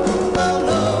love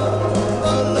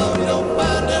you don't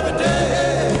find every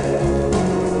day.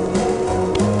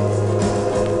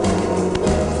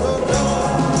 So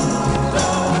don't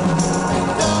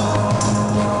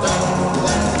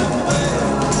let it slip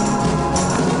away.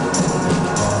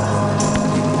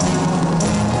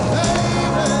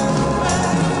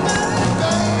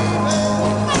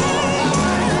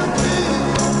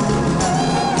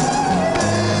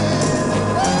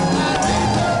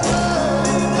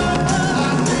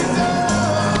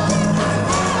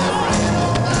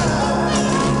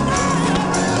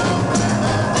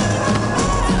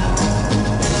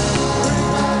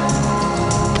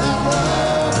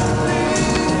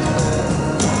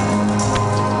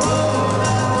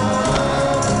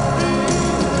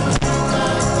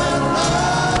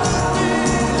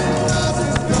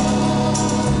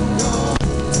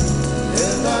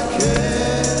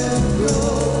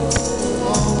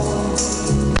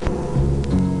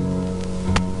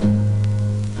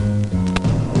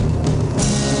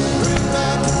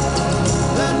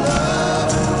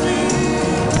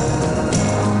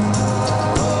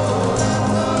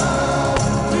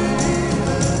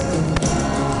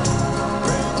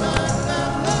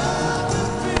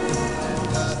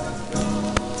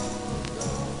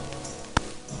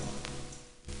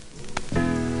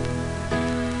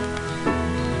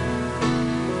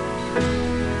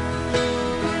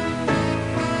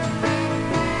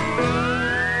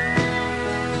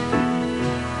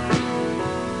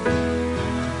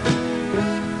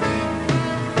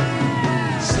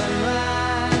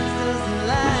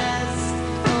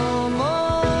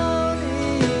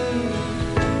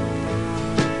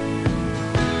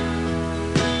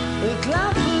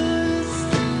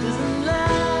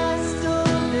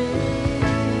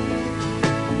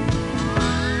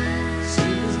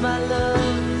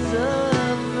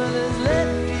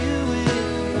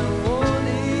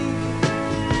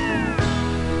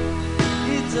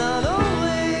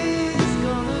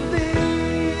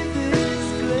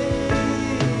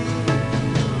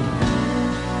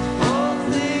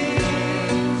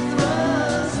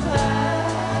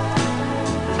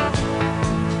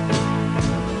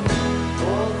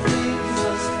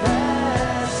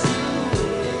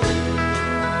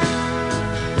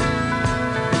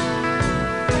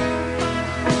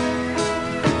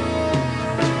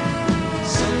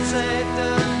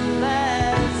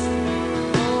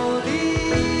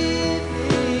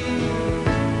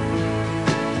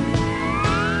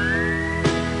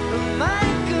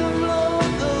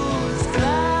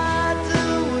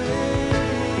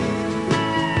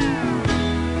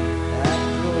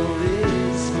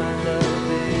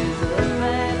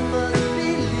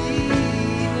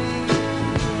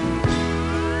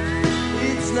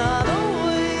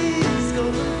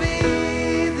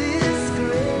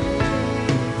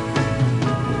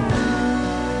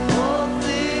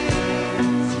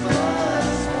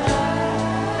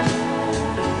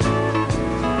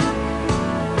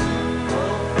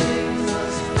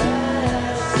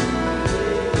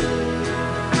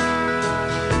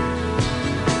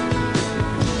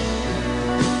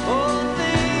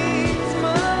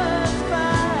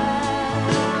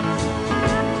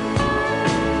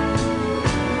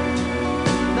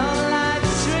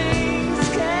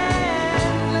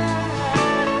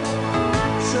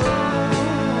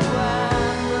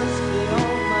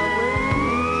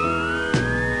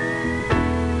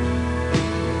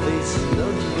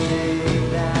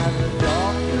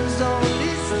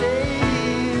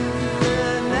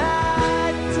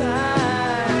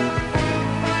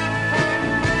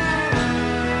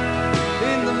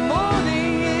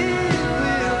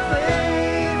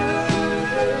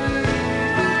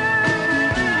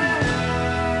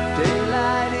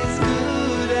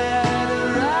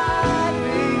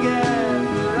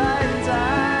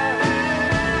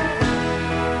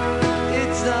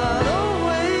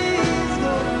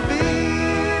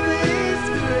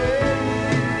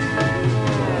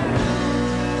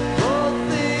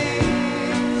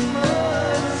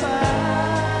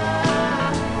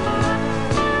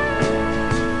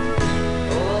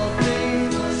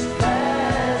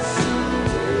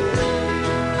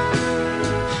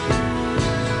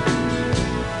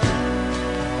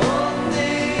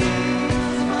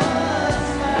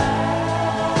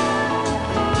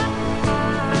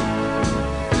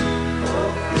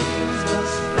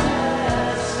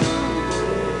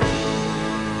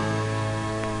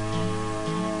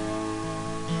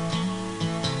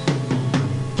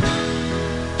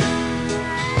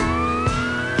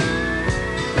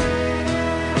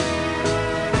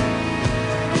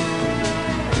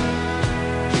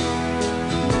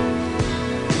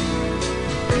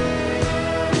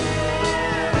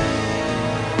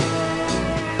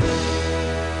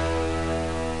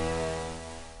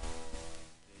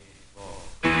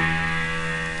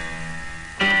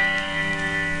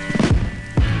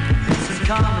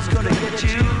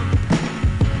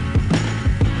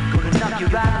 you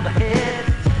right in the head.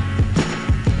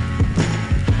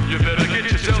 You better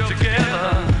get yourself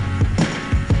together.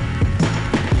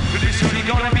 Pretty soon you're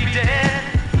gonna be dead.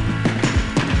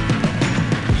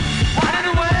 What in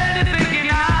the world is thinking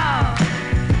now?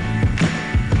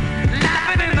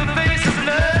 Laughing in the face of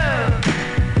love.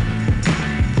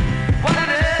 What on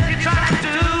earth you trying to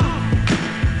do?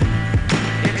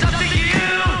 It's up to you.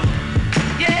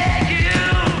 Yeah, you.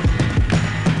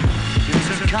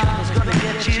 Some karma's gonna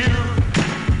get you.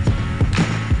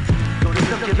 Gonna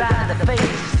look you right in the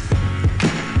face.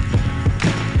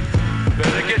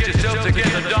 Better get yourself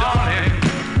together, darling.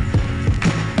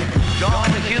 Join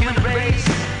the human race.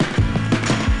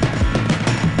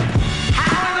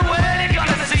 How in the world are you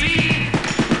gonna see?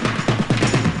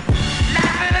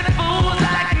 Laughing at fools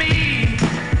like me.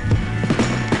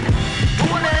 Who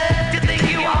on earth do you think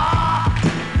you are?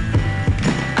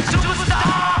 A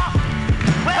superstar?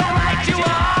 Well, right you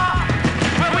are.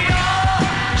 Where we all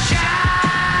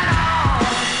shine on.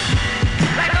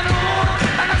 Like the moon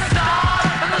and the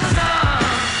stars and the sun.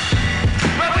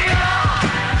 Where we all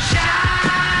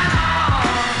shine on.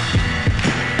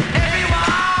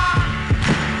 Everyone,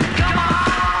 come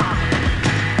on.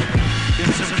 If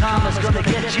some karma's gonna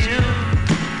get you,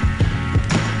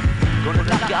 gonna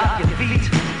knock you off your feet.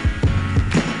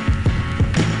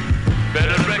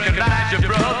 Better recognize your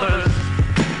brothers.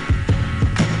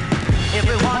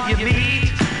 Everyone you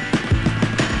meet.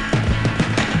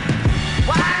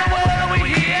 Why in the world are we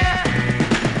here?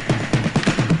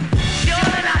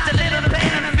 Surely not to live in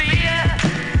pain and fear.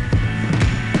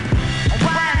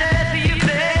 Why on earth are you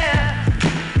there?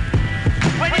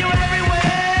 When you're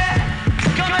everywhere,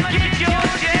 come and get your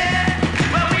share.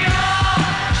 Where we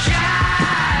all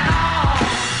shine on.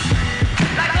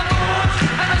 Like the moon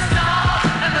and the stars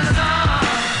and the sun.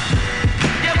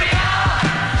 Yeah, we all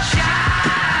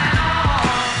shine on.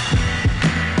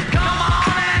 Come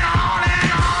on and on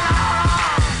and on.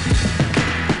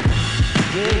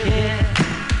 Yeah, yeah.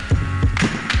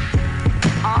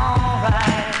 All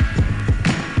right.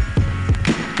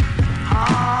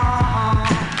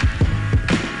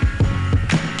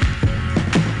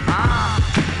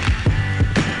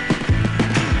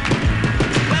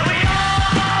 Where we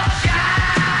all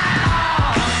shine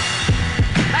on.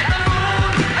 Like the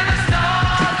moon and the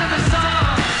stars and the sun.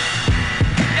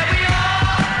 Yeah, we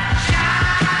all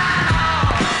shine on.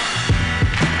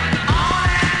 On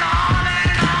and on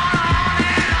and on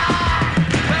and on.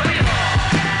 Where we all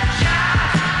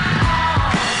shine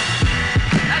on.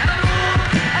 Like the moon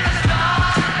and the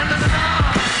stars and the sun.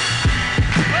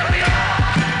 Where we all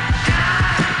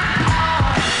shine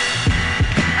on.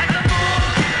 Like the moon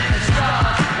and the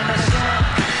stars and the sun.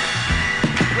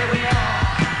 Where we all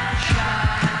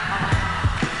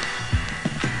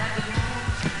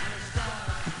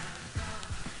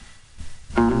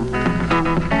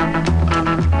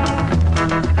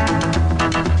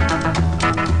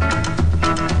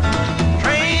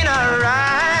Train I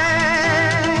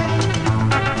ride,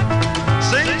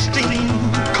 16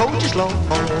 coaches long.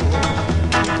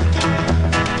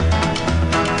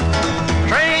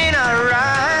 Train I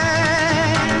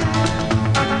ride,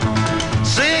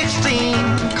 16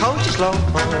 coaches long.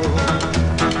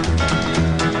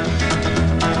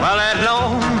 Well, that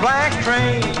long black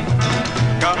train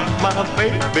got my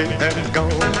baby and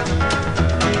gone.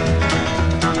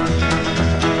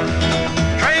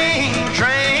 Train,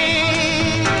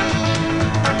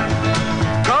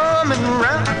 coming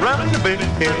round the bend.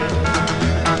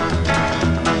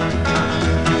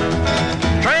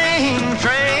 Train,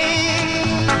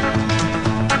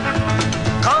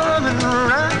 coming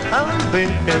round the bend.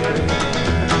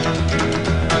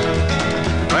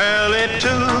 Well, it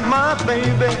took my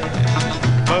baby,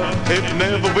 but it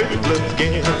never will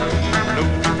again. No,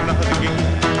 not again.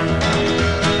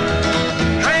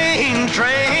 Train,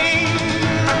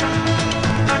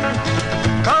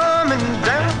 coming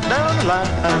down the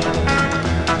line.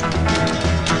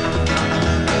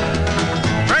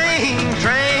 Train,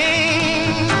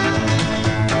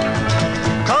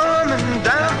 coming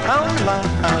down the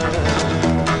line.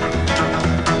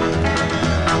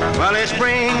 Well, it's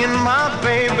bringing my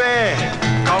baby,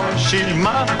 'cause she's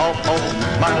my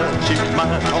mine, she's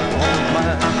mine,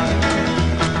 mine.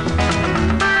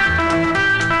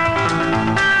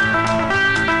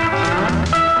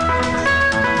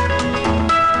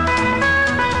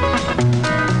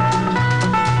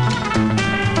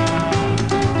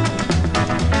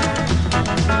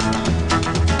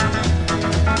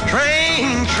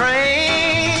 Train,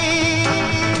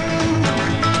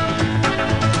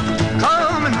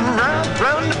 coming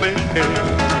round the bend.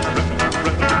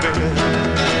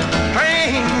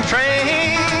 Train,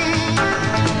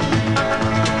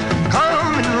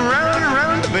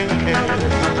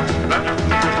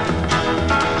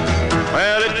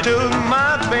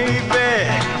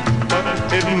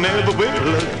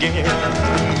 again,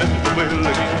 Mr. Will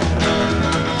again.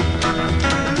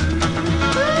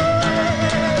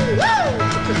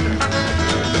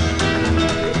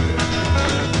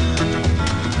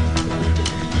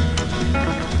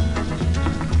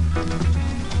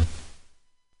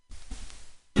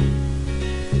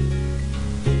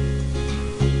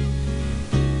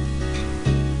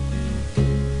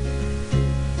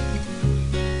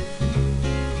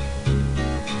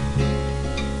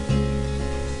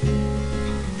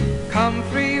 Come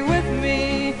free with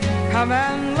me, come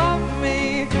and love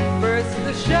me, burst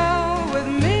the shell with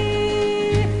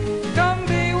me. Come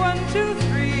be 1, 2,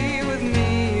 3 with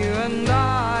me, you and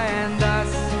I and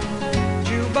us.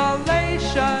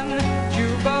 Jubilation,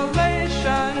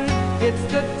 jubilation, it's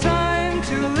the time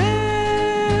to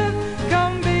live.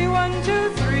 Come be 1, 2,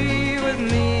 3 with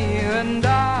me, you and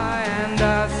I and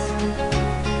us.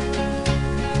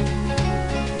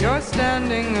 You're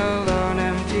standing alone,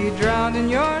 empty, drowned in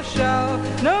your shell,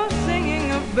 no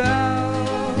singing of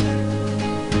bells.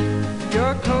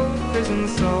 Your coat prison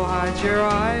so hides your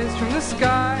eyes from the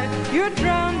sky. You're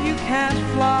drowned, you can't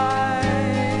fly.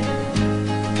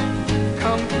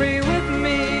 Come free with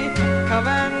me, come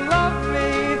and love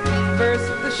me, burst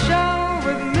the shell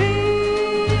with me.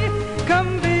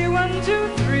 Come be 1, 2,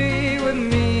 3 with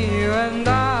me, you and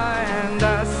I and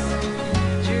us.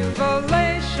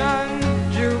 Jubilation,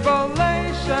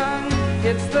 jubilation,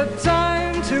 it's the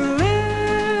time to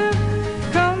live.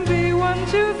 Come be 1,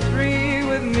 2, 3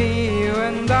 with me, you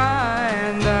and I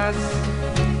and us.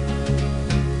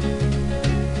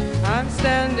 I'm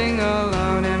standing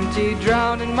alone, empty,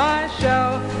 drowned in my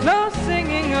shell, no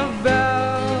singing of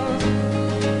bells.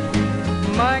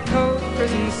 My coat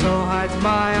prison so hides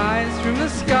my eyes from the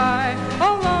sky.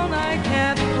 Alone I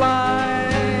can't fly.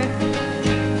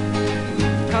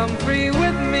 Come free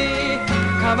with me,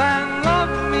 come and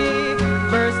love me,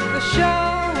 burst the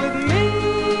shell with me.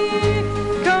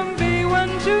 Come be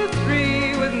 1, 2,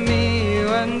 3 with me, you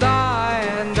and I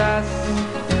and us.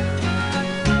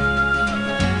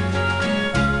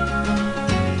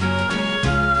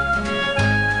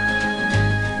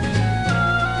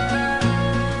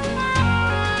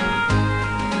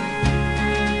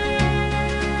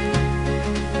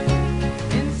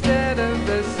 Instead of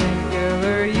the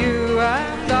singular you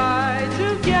and I,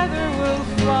 together we'll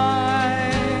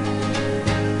fly.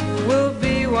 We'll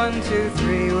be 1, 2,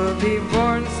 3, we'll be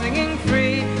born singing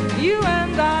free, you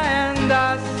and I and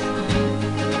us.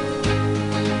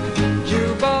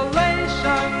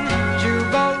 Jubilation,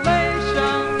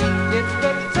 jubilation, it's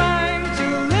the time to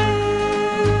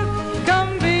live.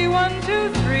 Come be 1, 2,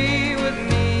 3 with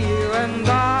me, you and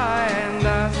I and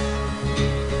us.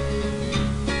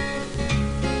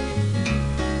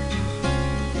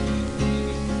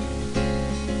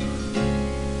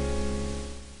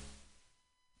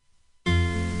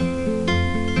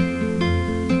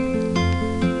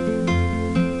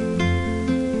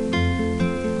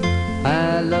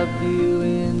 I loved you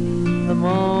in the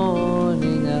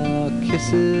morning, our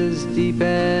kisses deep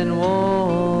and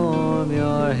warm,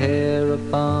 your hair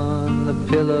upon the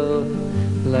pillow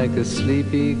like a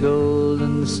sleepy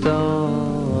golden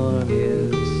storm.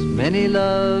 Yes, many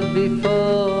love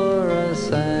before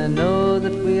us, I know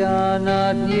that we are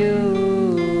not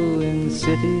new. In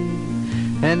city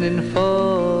and in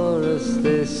forest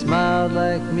they smiled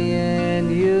like me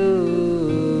and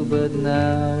you, but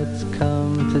now it's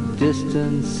come to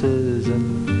distances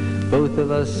and both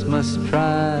of us must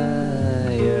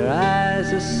try. Your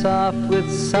eyes are soft with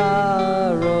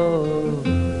sorrow,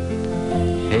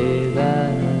 hey,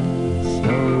 that's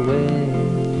no way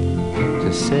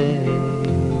to say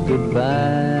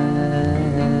goodbye.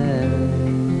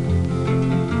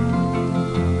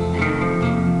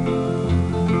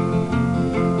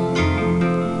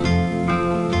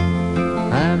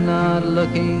 I'm not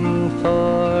looking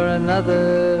for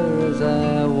another as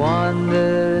I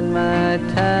wander in my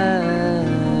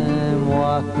time.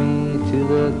 Walk me to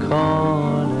the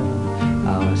corner,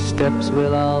 our steps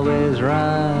will always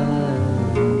rhyme.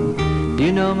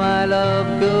 You know my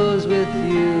love goes with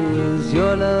you as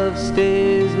your love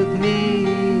stays with me.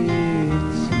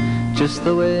 It's just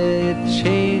the way it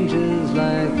changes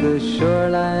like the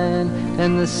shoreline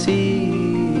and the sea.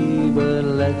 But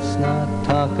let's not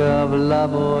talk of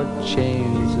love or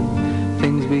chains and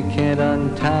things we can't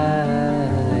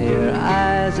untie. Your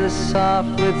eyes are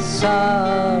soft with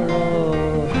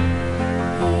sorrow,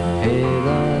 hey,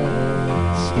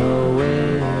 that's no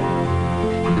way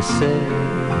to say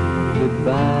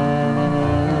goodbye.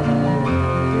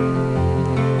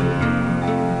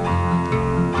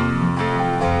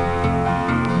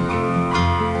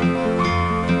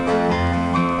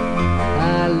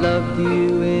 I loved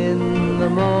you in the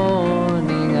morning,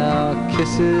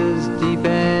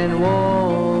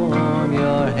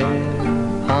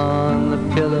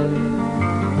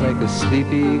 a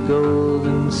sleepy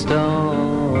golden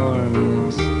storm.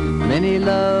 Yes, many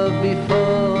love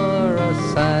before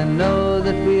us. I know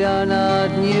that we are not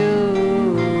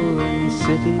new in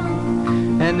city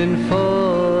and in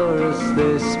forest.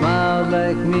 They smiled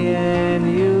like me and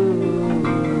you.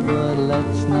 But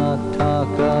let's not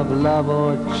talk of love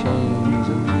or chains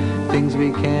and things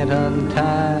we can't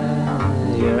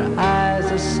untie. Your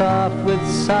eyes are soft with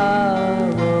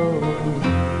sorrow.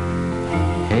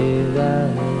 Hey,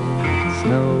 that's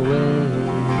no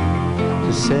way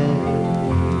to say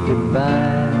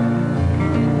goodbye.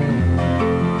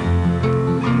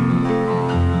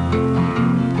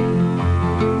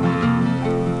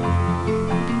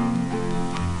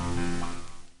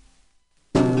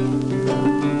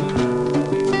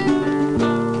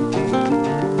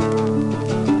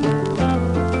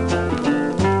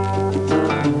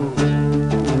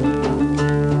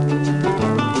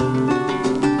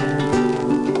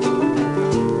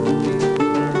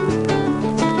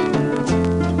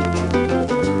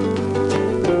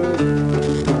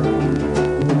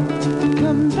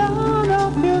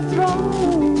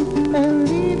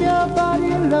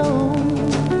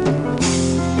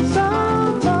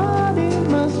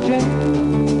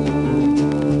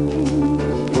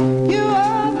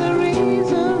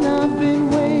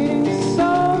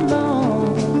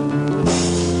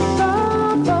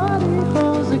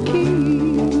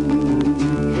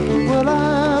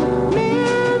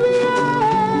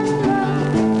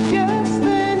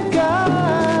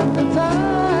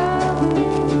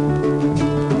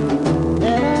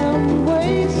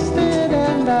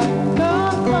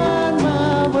 Find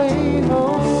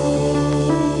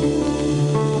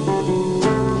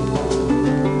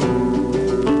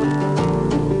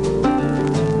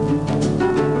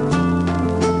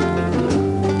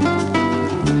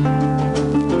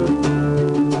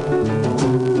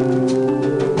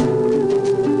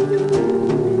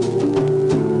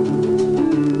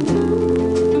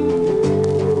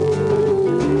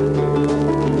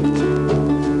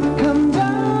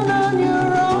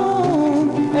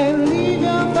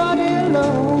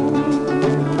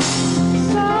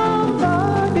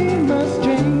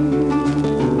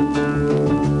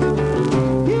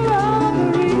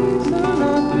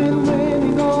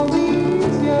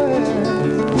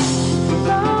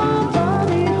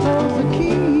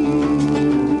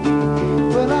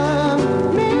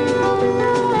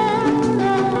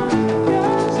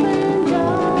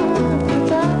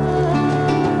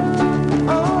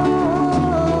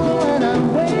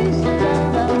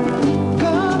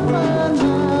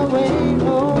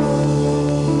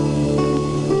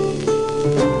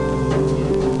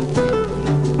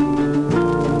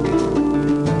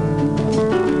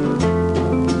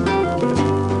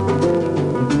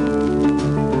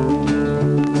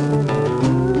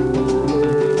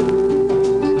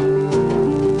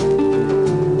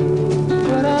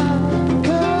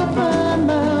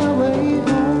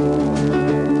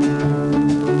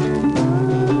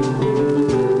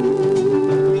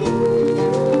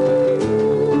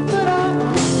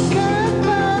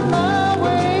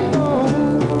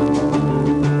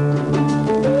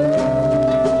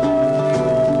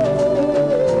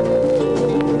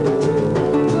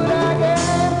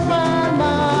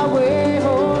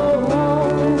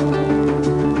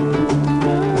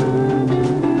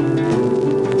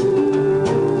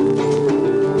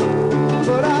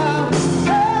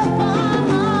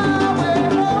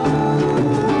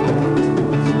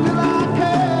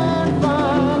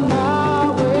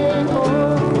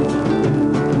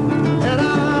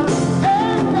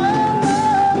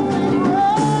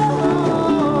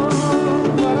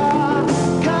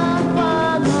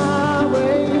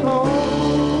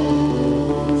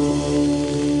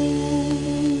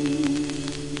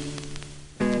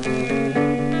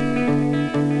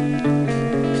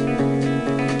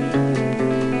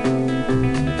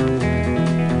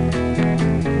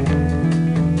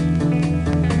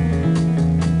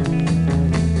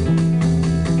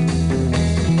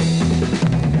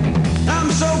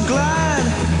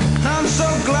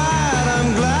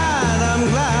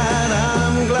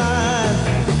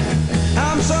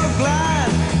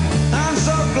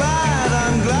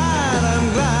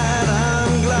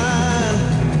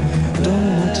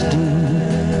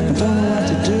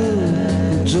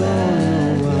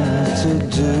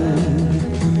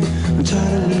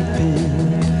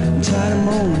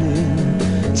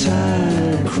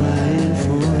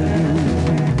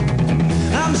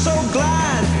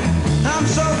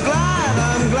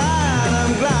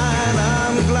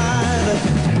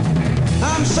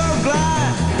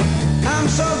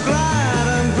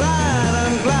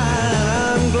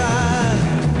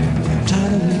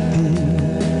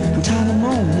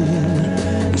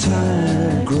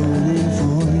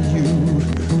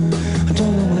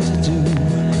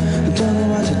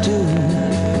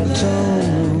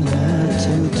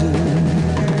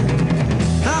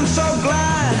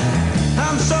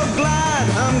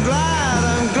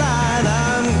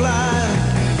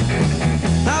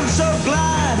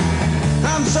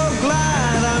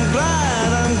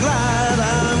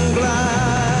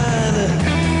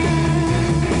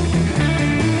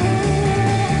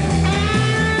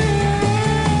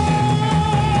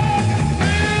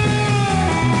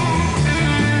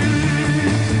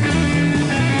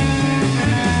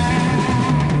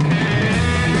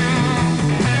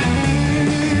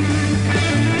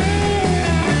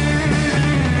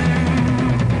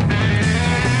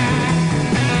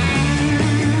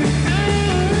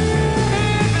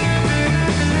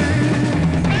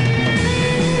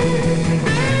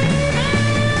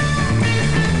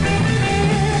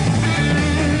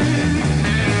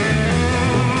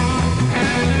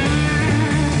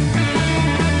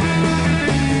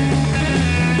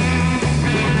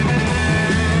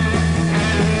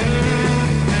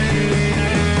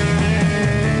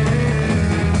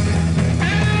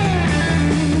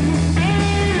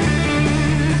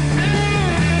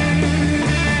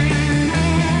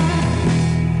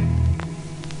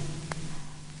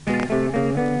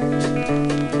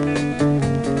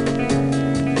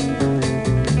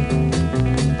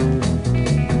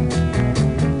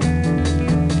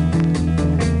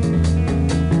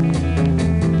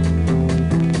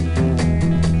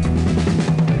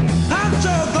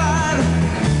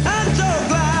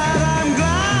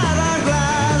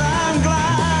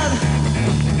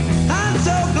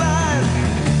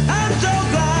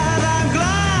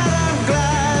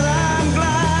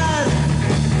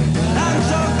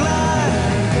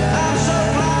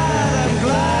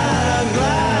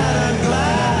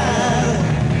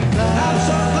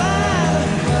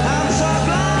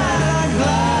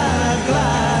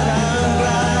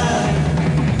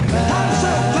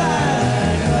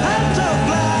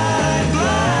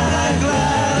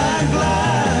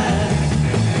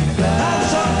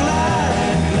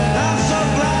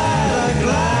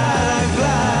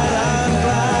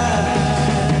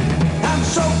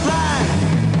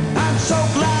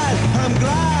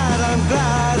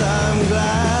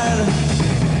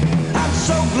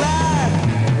so glad,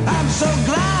 I'm so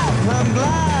glad, I'm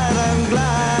glad, I'm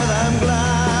glad, I'm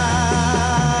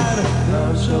glad.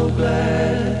 I'm so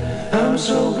glad, I'm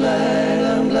so glad,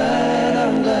 I'm glad,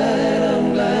 I'm glad,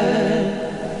 I'm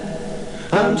glad.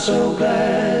 I'm so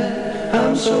glad,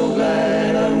 I'm so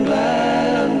glad, I'm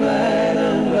glad, I'm glad,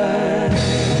 I'm glad.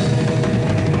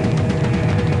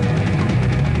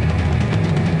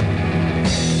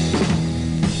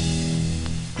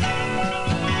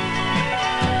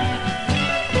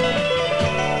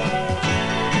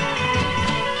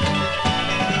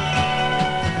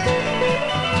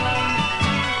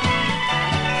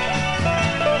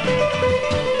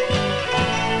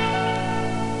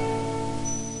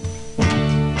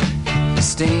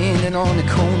 Standing on the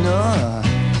corner,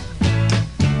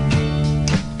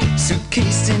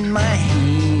 suitcase in my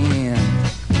hand,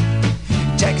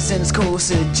 Jack's in his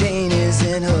corset, Jane is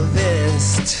in her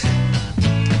vest,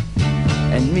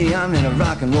 and me, I'm in a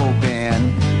rock and roll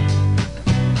band.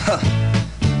 Huh.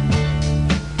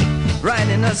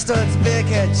 Riding a Studs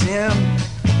Bearcat Jim.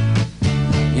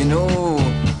 You know,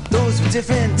 those were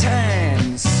different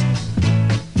times.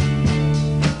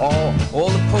 All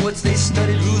the poets, they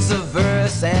studied rules of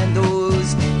verse, and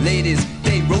those ladies,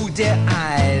 they rolled their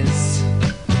eyes.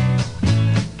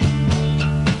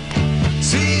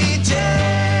 CJ,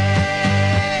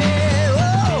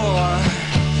 oh,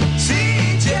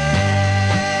 CJ,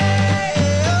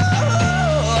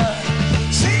 oh,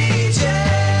 CJ.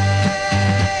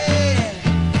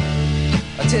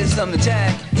 I'll tell you something,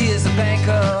 Jack, he is a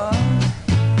banker,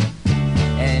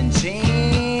 and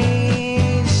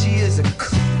Jane, she is a clerk.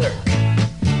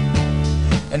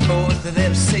 And both of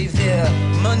them save their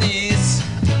monies.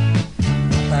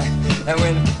 And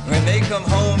when they come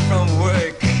home from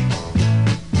work,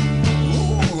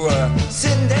 ooh,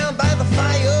 sitting down by the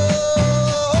fire,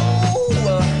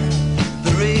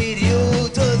 the radio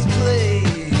does play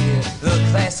the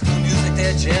classical music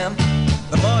there, Jim.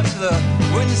 The march of the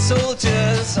wooden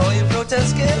soldiers, all you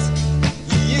protesters,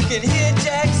 you can hear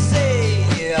Jack say,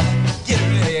 get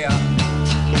rid of here.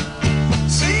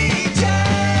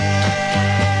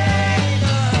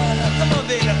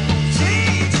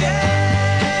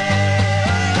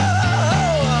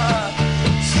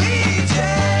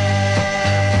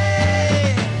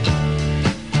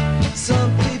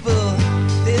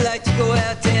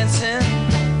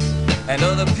 And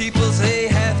other people say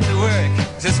have to work.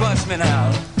 Just watch me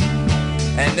now.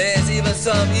 And there's even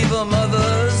some evil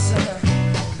mothers.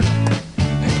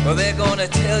 Well, they're gonna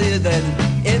tell you that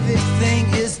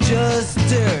everything is just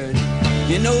dirt.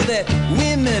 You know that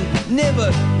women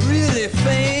never really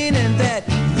feign, and that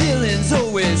villains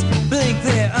always blink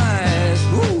their eyes.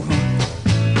 Ooh.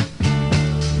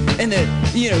 And that,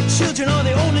 you know, children are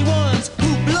the only ones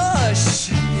who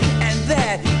blush, and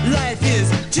that life is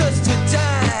just to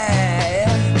die.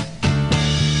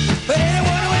 But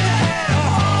anyone with a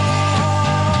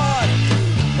heart,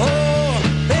 oh,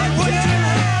 they wouldn't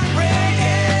have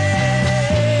breaking.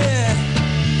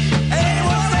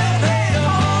 Anyone with a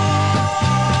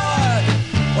heart,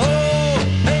 oh,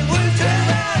 they wouldn't turn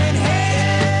around and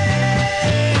hate.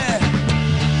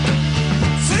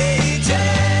 CJ,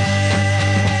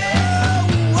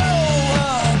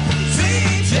 oh,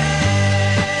 CJ.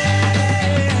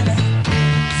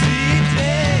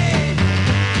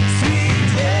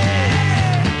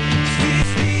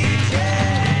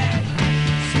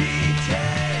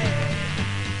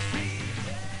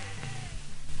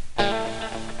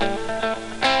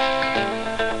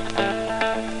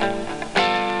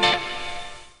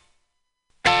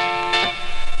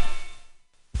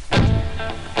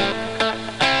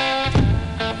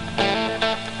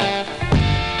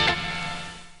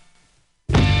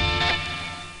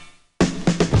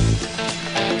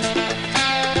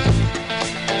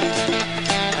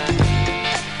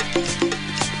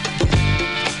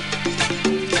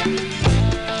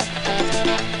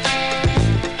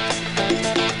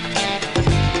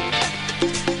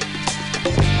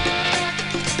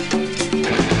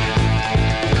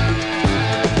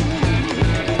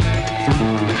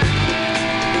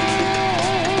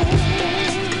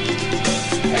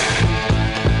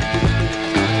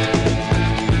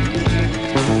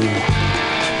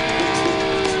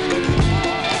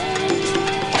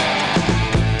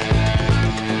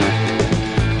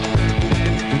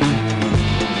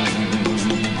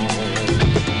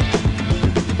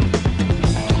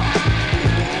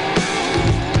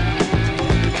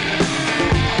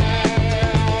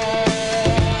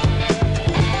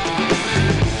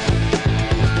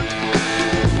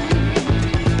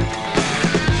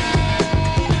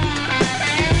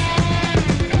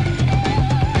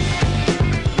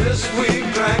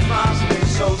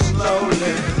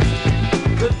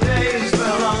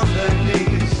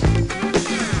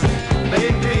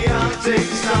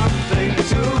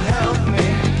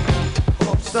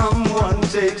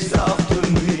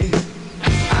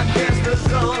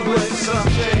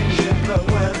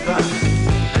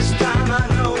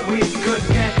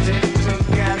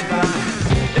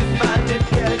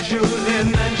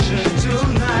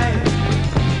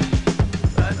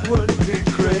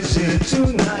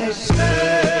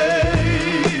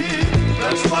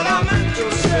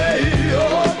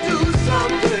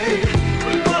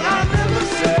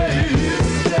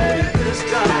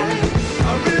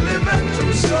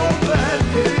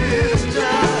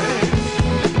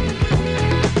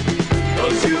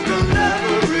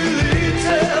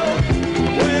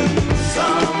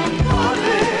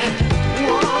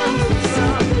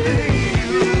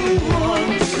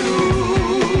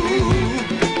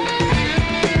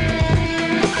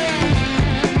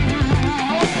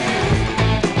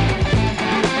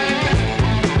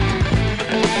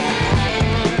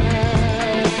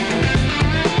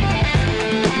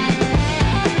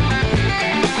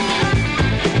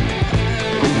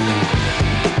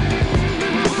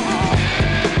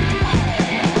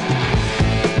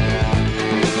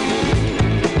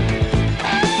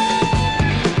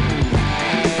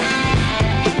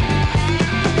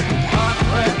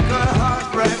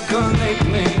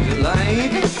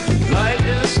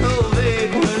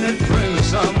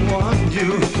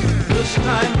 do. This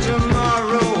time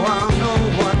tomorrow I'll know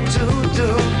what to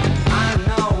do. I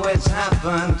know it's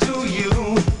happened to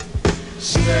you.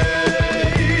 Stay,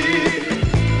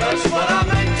 that's what I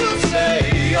meant to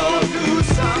say. Or do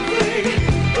something,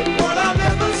 but what I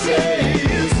never say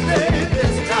is stay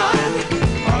this time.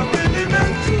 I really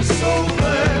meant to so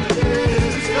bad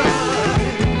this time.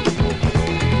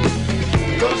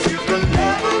 'Cause you can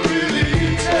never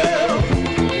really tell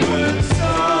when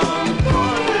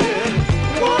somebody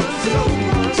wants so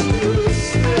much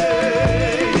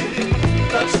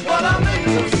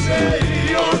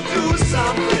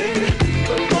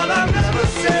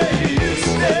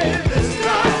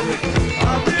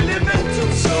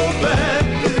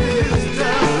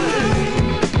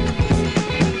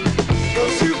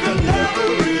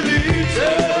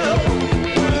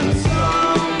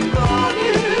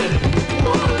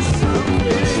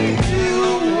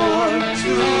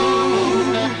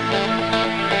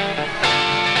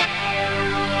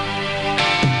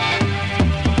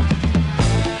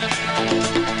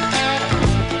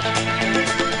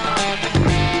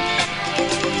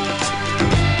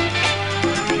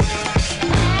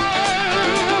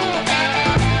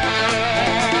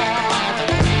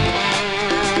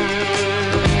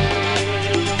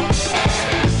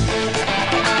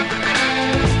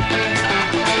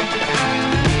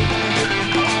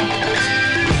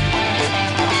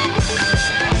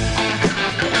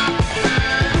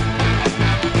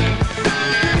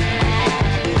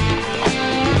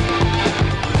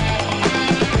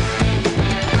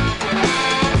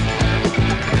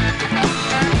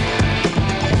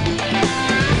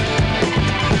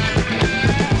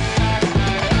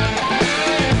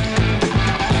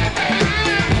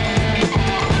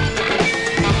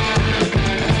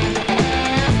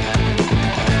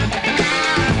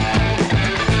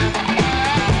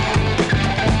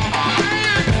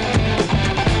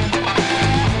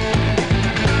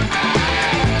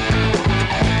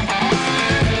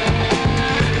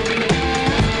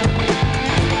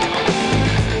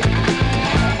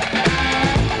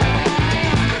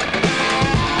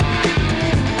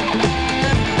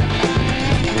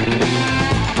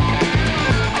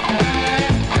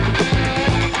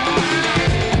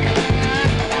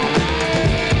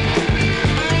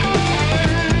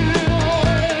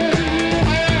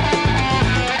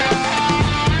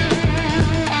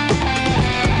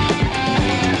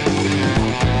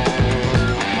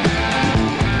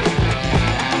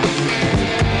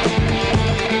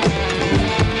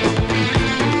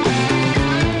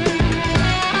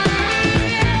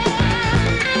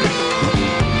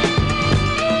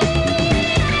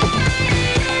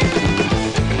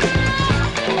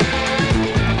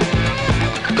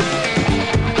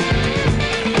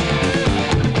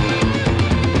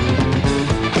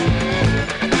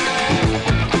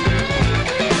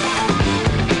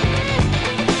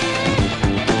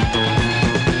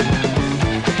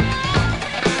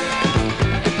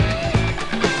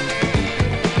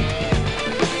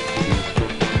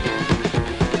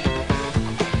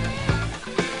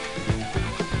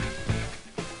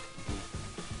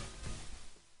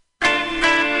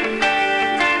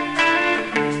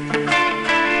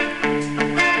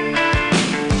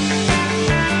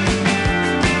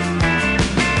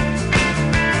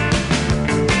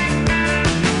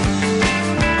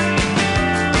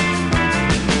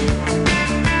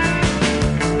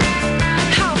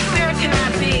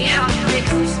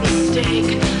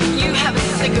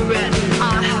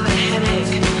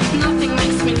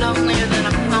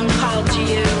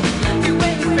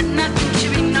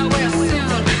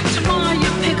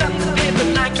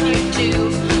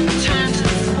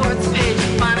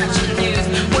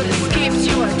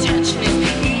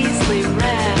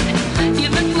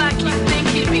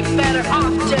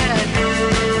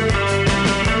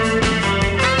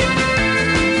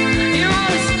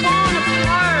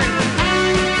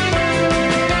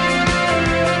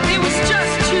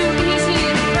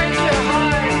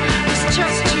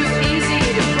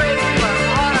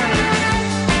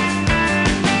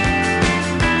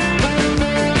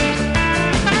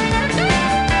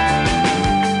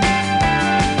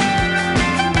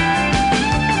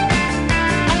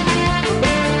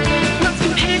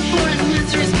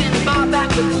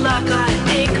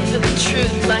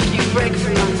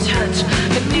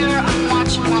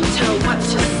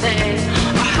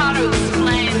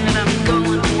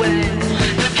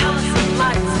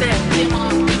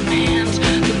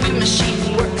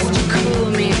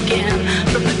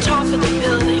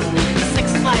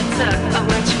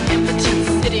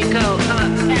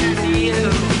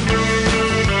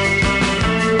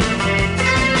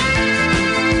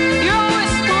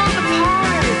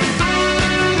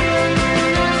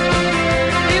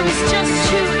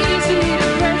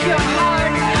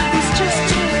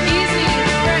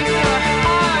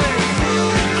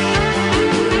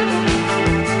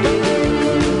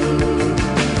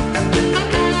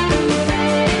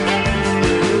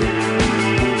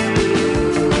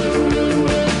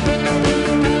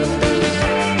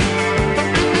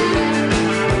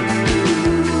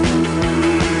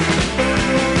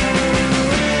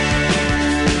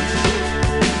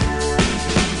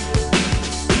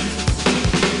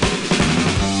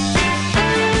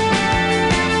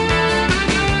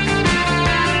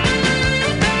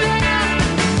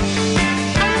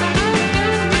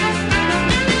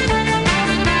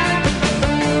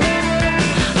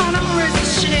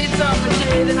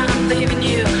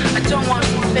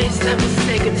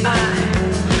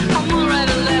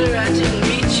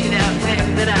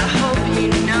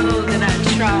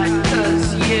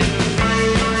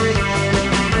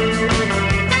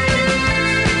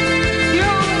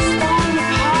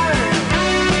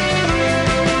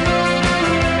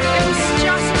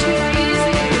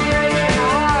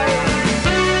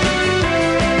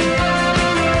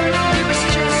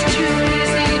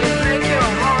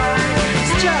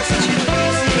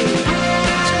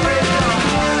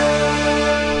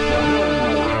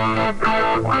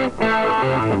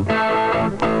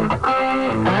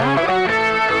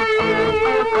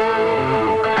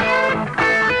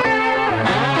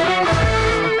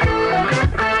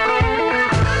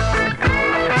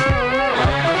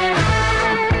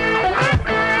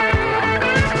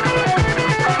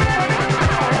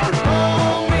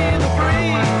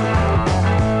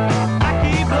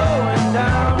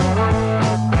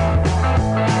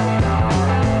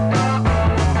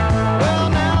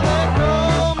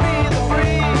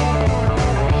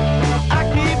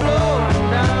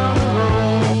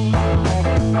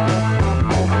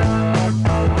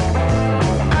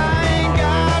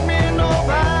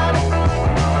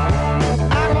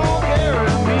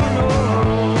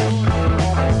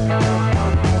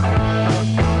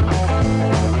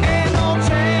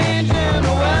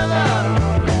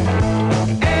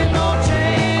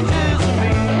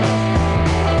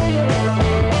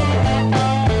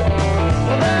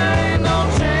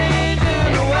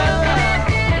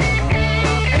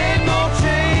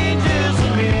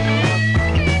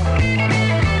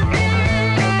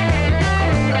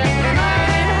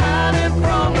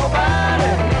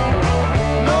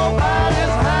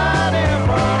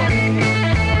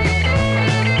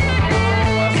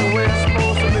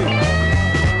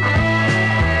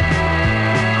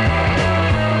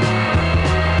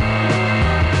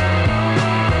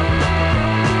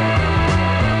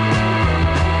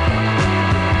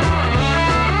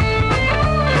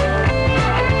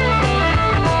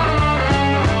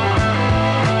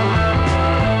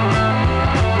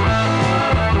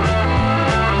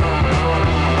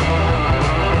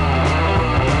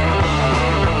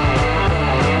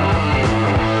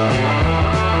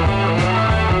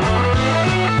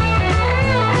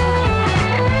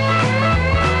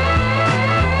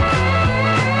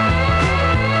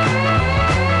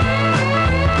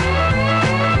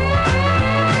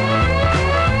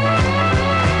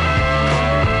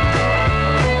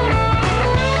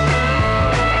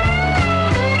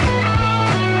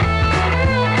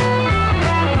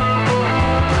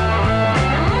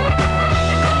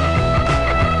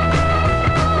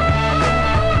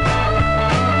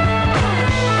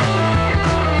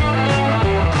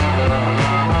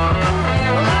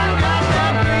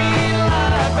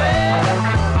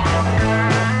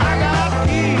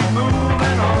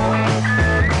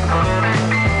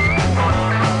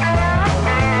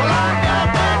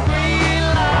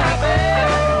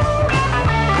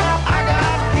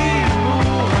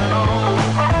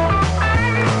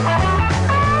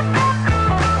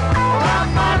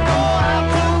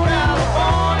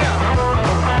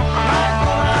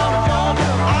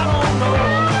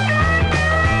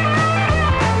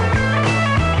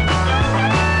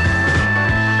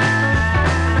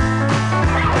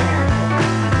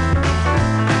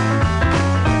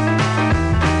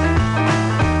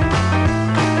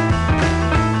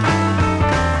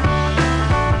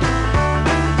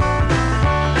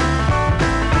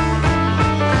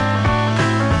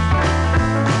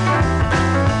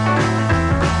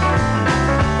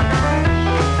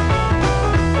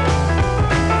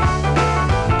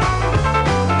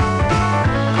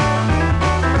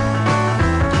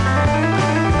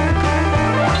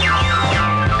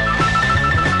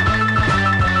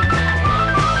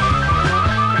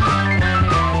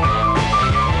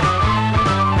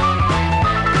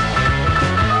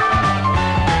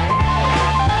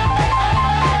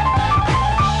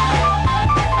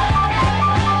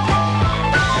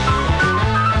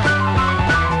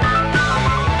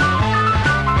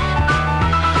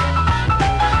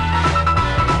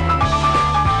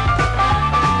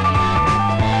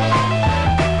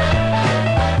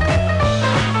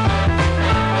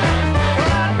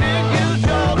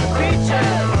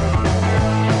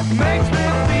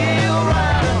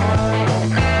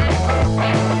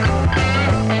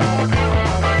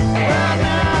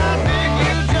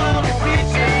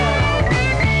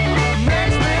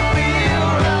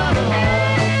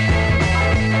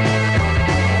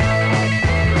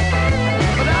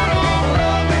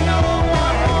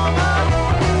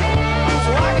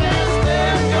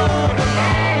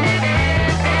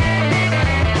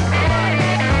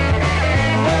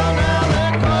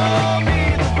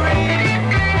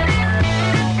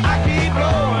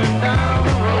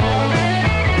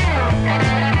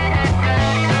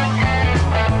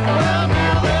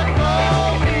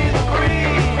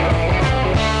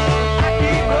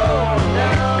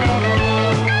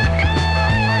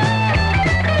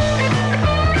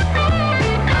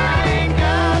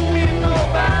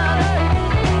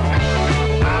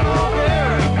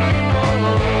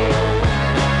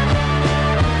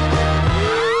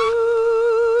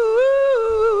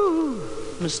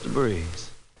just a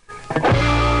breeze.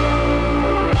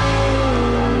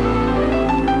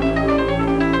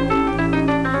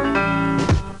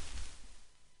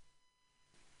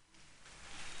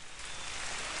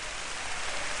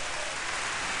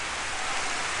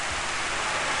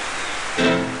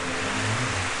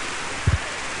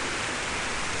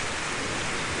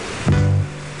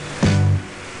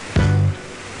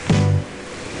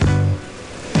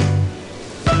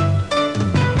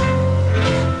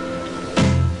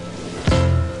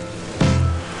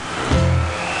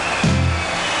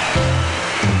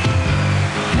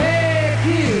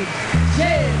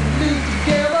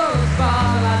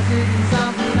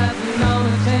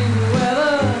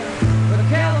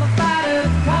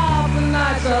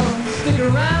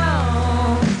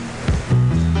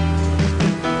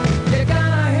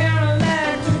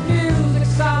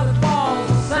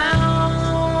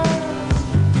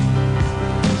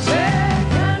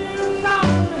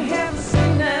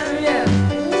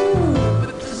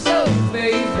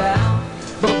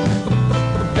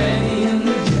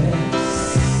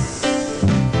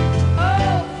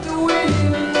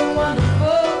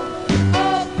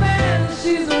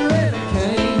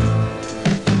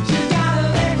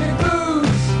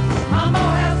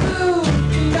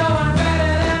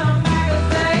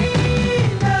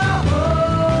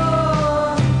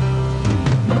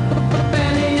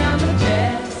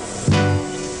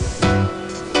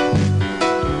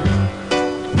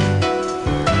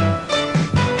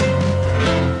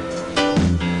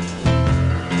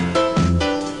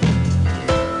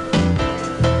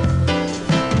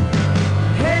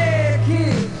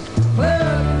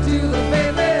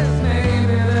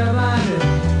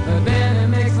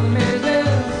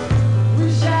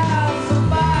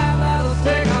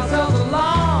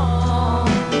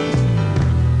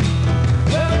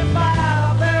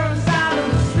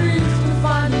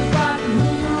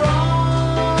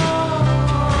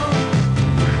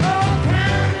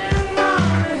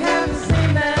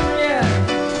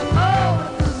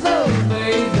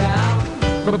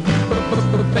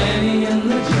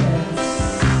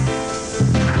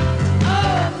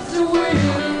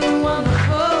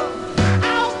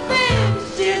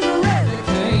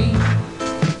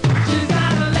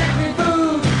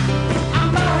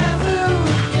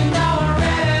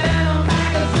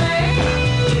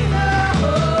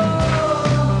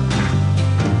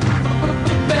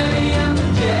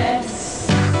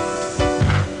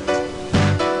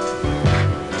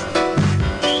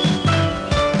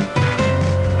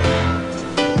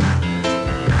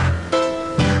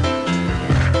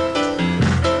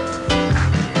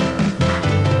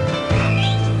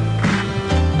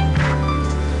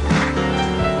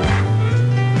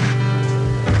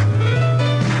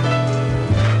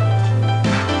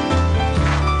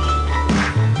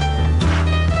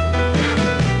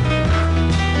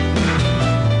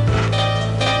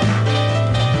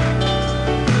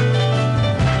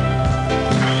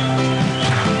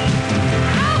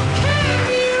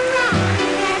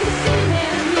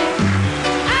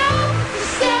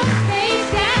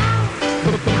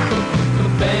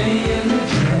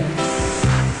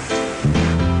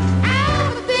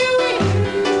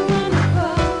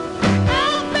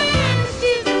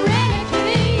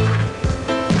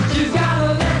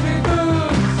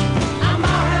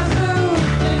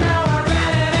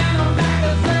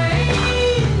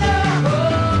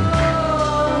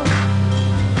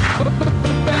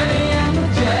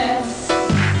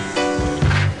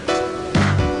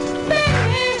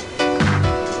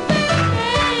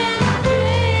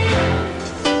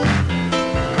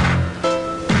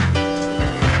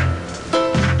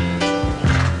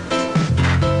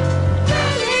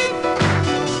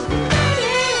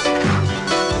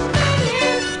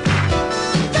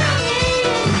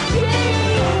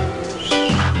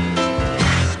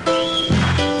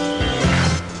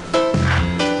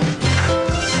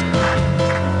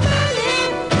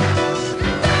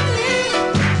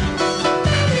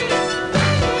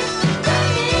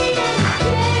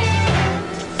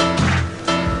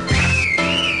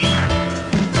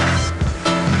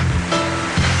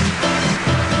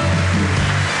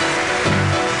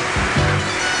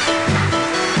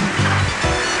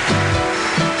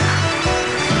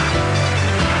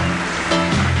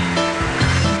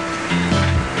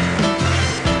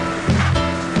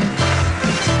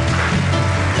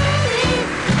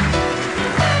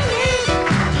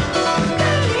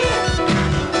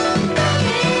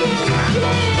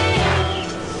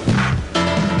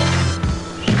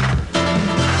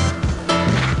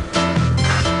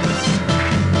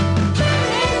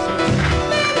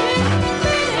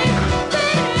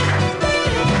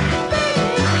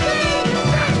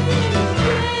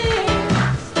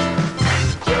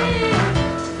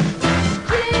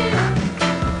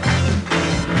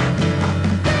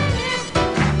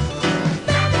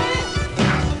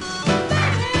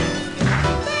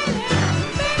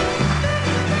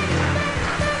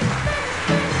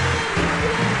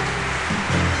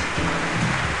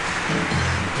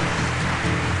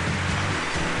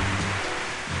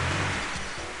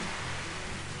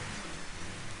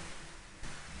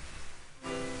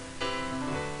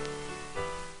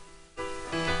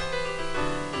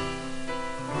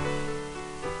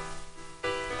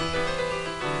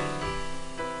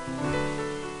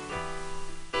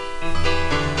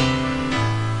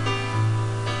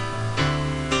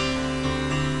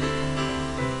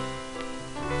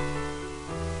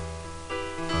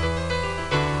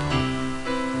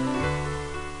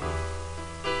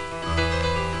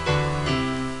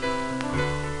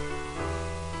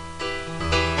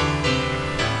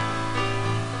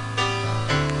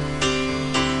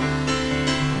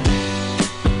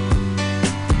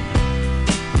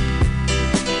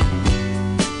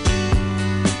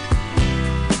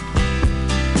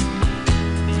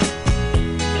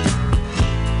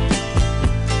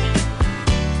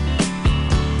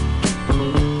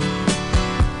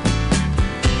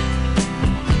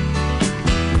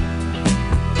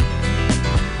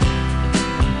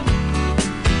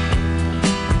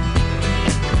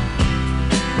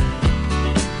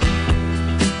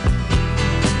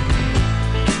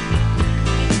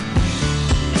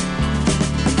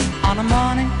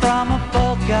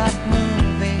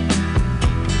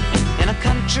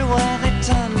 country where they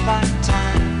turn back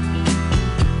time.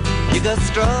 You go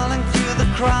strolling through the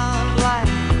crowd like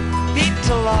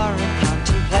Peter Laura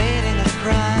contemplating a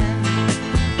crime.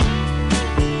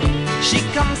 She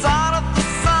comes out of the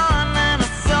sun in a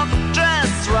silk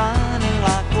dress, running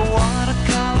like a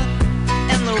watercolor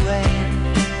in the rain.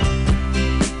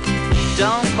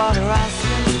 Don't bother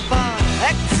asking for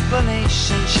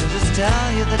explanation, she'll just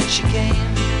tell you that she came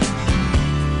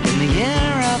in the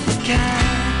year of the cat.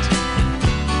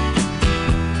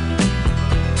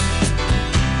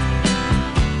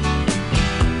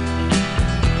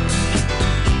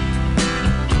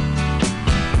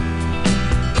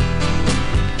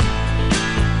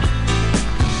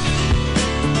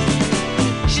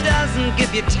 She doesn't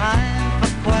give you time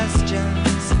for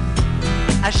questions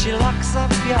as she locks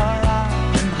up your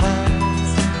arm in hers,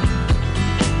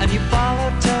 and you follow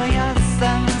till your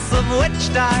sense of which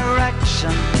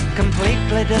direction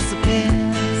completely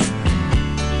disappears.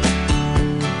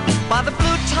 By the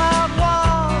blue tiled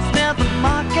walls near the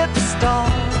market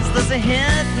stalls, there's a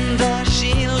hidden door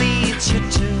she leads you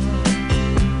to.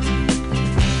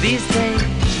 These days,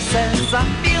 she says, I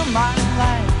feel my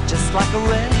life just like a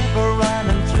river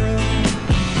running through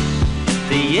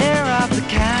the year of the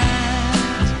cat.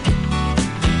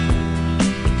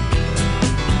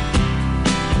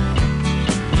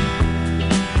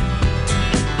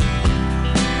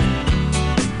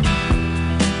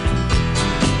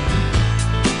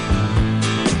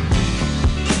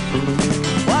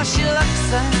 While she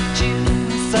looks at you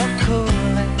so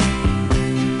coolly,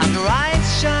 and her eyes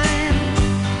shine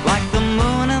like the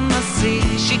moon and the sea.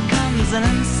 She comes in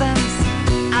incense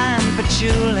and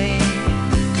patchouli,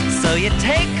 so you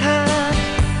take her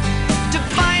to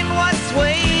find what's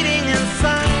waiting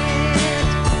inside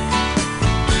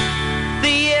the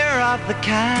year of the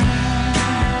cat.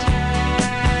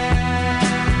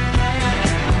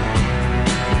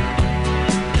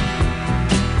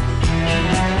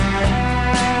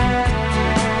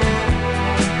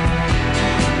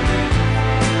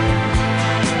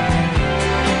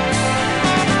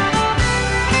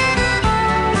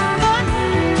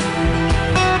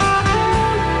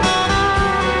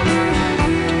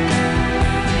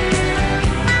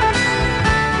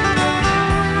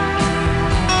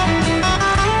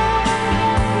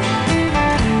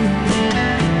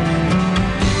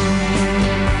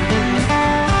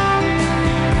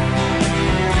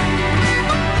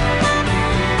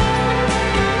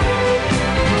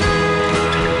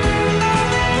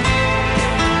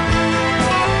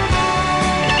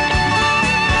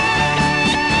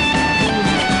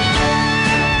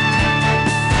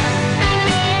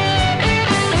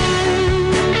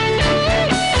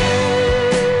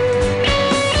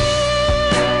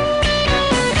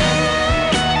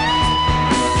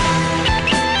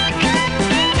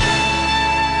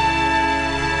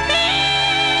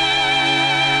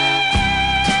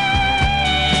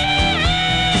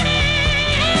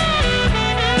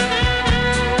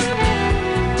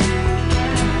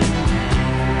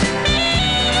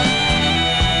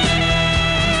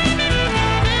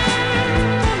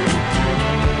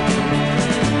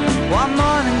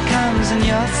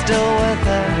 Still with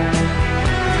her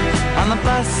on the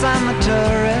bus and the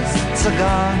tourists are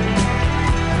gone,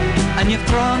 and you've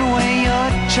thrown away your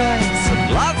choice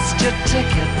and lost your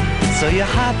ticket, so you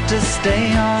had to stay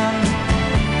on.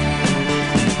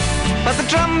 But the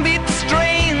drumbeat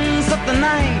strains of the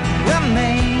night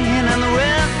remain, and the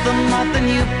rhythm of the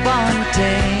newborn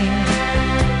day.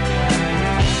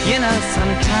 You know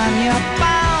sometime you're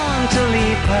bound to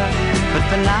leave her, but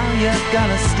for now you're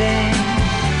gonna stay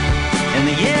in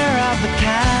the year of the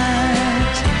cat.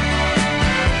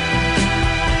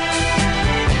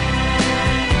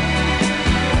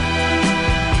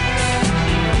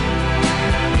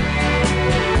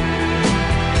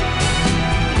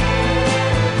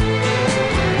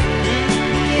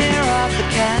 Year of the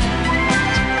cat.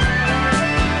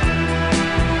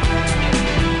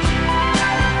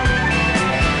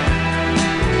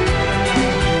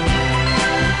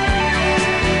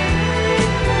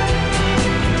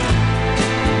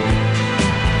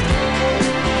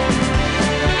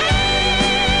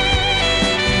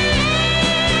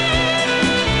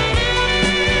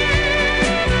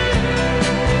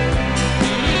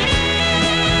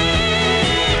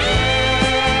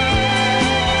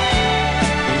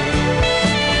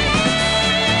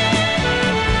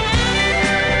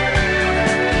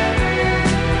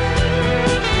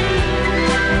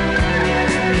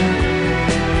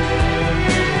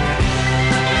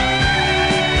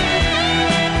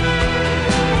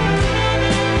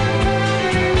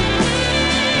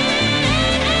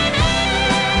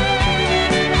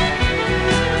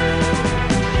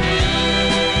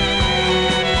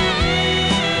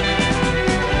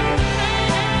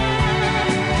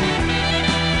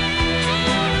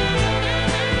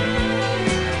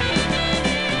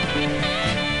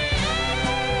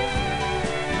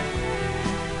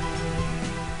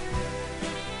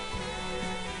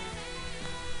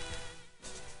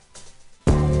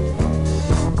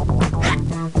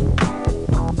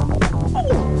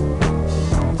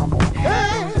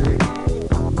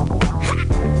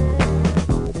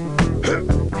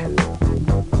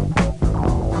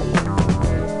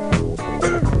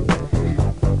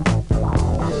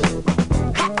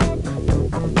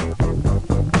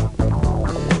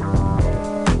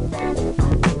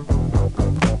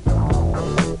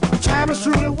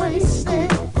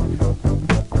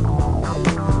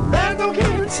 no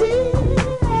guarantee.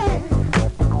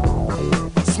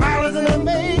 Smile is in the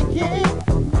making.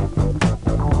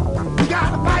 We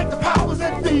gotta fight the powers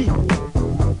that be.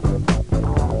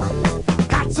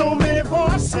 Got so many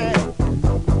voices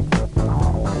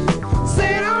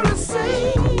saying all the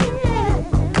same,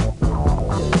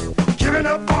 giving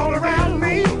up all around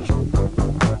me.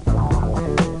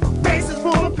 Faces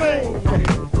full of pain.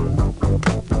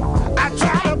 I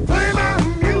try to play my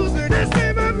music, they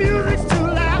say my music's too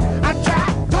loud. I try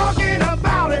talking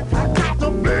about it, I got the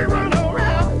big run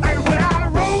around. And when I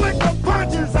roll with the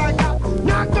punches, I got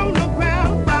knocked on the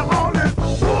ground by all this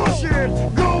bullshit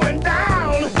going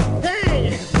down.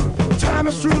 Hey, time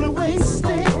is truly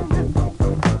wasted.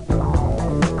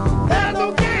 There's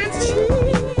no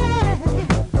guarantee.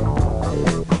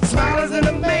 Smile is in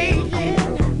the making.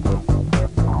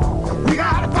 We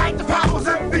gotta fight the powers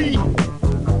that be.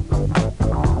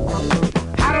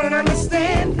 I don't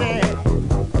understand that.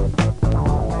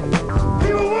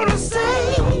 People wanna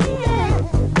say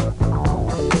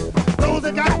those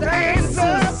that got the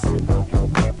answers.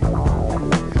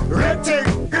 Red tape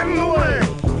in the way.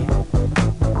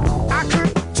 I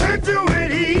could turn to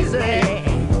it easy.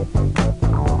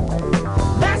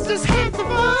 That's just half the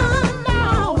fun.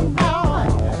 No, no.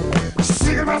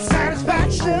 Seeking my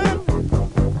satisfaction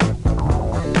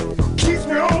keeps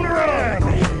me on the run.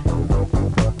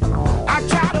 I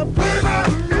try to play my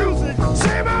music,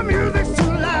 say my music's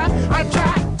too loud. I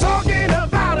try talking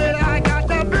about it, I got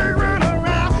the big run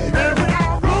around. And when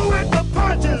I roll with the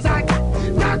punches, I got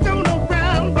knocked on the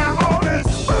ground by all this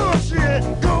bullshit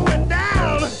going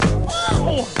down.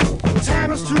 Oh,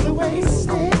 time is truly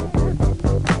wasted.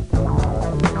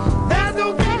 There's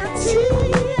no guarantee.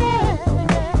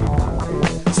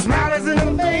 Smile is in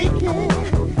the making.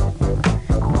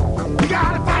 We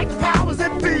gotta fight the powers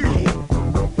that be.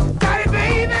 Got it,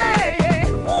 baby.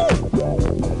 Woo.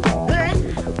 Yeah.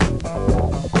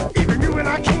 Even you and I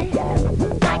can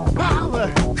fight the power.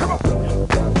 Come on.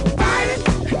 Fight it.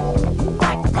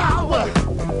 Fight the power.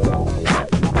 Ha,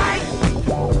 fight.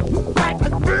 Fight the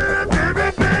baby, baby,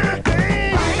 baby.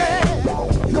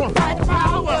 You gonna fight the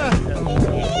power.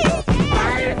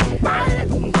 Fight it. Fight it.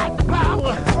 Fight the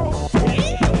power. Fight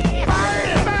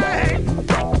it.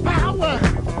 Fight the power.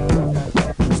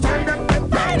 Stand up and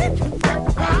fight it. Fight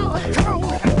the power. Come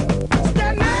on.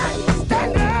 Stand up.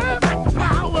 Stand up. Fight the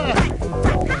power.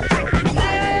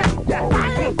 Yeah.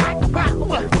 Fight it. Fight the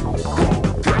power.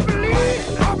 I believe.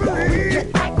 I believe.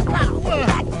 Fight the power.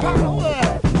 Fight the power.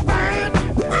 Fight it.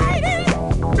 Fight it.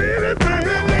 Baby,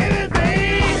 baby, baby,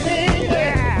 baby.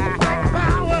 Yeah. Fight the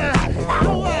power.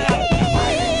 Power.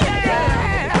 Yeah.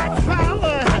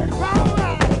 Power. Power.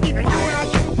 Even you and I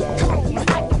can. Come on.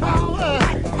 Fight the power.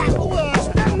 Power.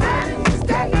 Stand up.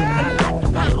 Stand up.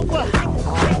 Power.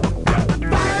 Fight.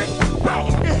 Fight.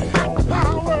 Fight the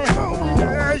power. Come on.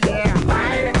 Yeah, yeah.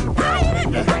 Fight it. Fight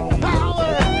it. Fight the power.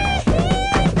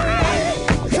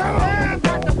 Come on.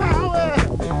 Fight the power.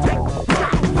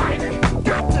 Got to fight it.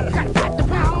 Got to fight the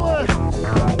power.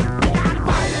 We gotta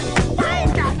fight it. Fight.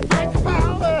 Got to fight the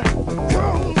power. Come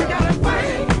on. We gotta fight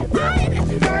it. Fight it.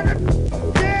 Fight it.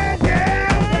 Yeah,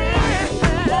 yeah.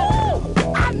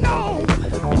 Woo. I know.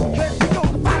 Can you go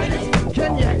fight it?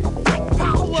 Can you? Fight the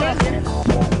power. Can you?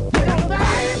 You gonna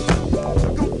fight it?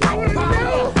 Go fight the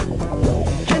power.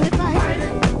 Can you fight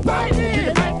it? Fight it. Can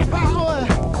you fight the power?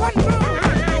 One more.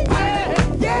 Fight it.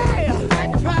 Yeah. Fight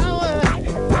the power.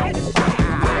 Fight it.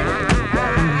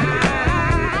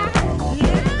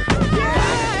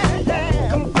 Yeah.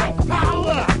 Come fight the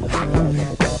power.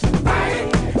 Fight it.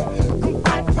 Come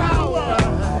fight the power.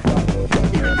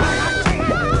 Even though I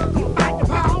can't, come fight the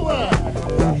power.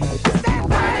 Stand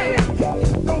by it.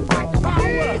 Go fight the power.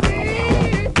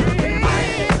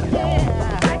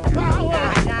 Fight the power.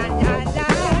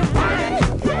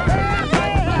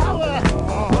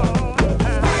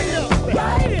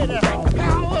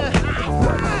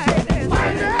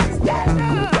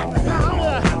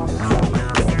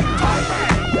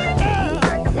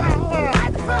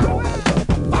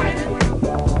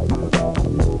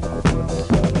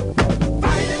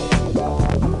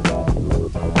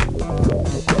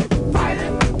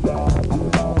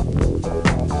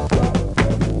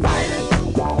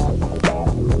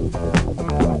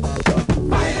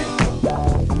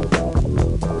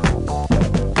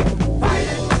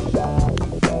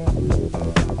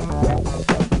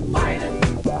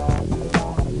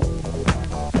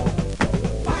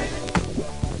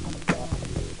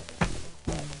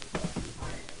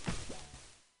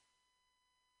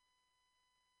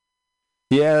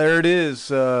 Yeah, there it is.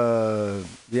 The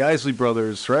Isley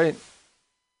Brothers, right?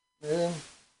 Yeah.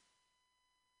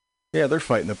 Yeah, they're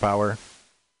fighting the power.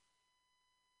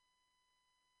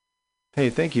 Hey,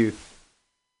 thank you.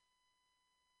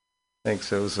 Thanks.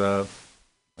 That was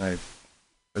my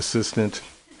assistant.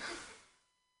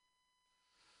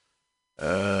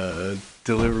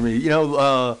 Deliver me.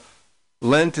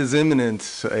 Lent is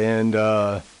imminent, and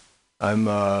I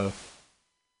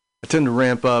tend to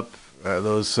ramp up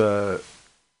those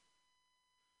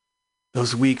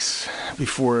weeks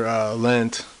before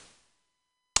Lent.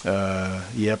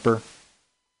 Yepper.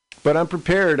 But I'm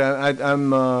prepared.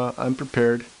 I'm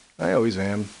prepared. I always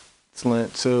am. It's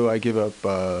Lent, so I give up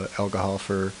alcohol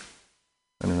for,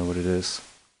 I don't know what it is.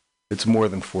 It's more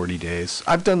than 40 days.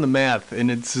 I've done the math, and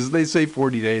they say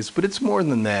 40 days, but it's more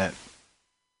than that.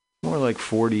 More like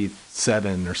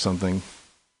 47 or something.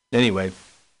 Anyway.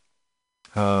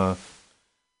 Yeah,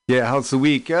 how's the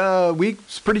week?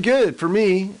 Week's pretty good for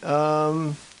me.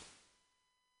 For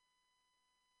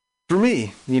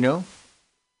me,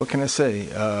 what can I say?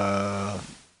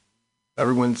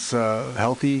 Everyone's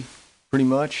healthy, pretty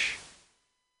much.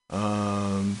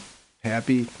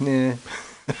 Happy? Nah.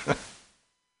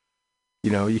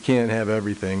 You can't have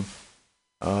everything.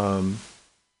 But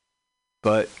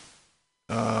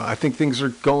I think things are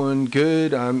going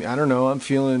good. I don't know. I'm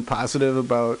feeling positive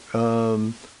about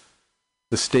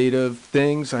the state of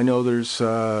things. I know there's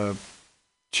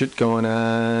shit going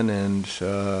on and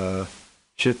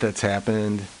shit that's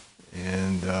happened.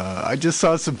 And I just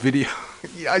saw some video.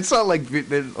 I saw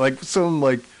some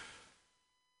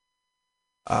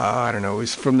I don't know. It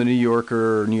was from the New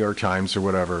Yorker or New York Times or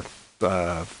whatever.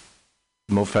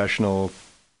 Professional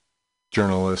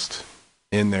journalist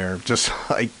in there, just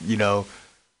right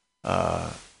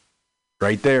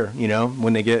there,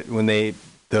 when the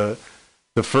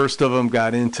first of them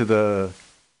got into the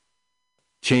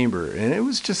chamber, and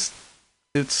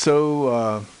it's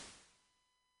so,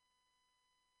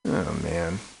 oh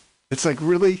man, it's like,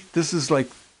 really, this is my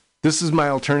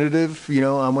alternative,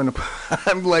 I'm gonna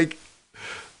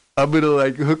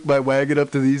hook my wagon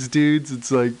up to these dudes. It's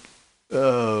like,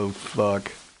 oh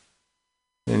fuck.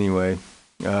 Anyway,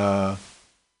 but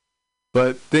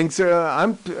things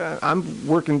are. I'm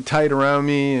working tight around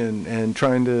me and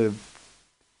trying to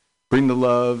bring the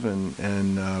love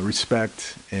and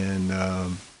respect and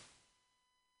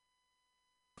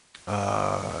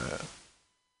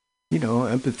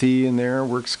empathy in there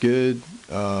works good.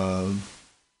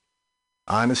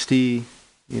 Honesty,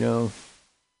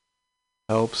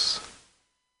 helps.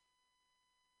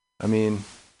 I mean,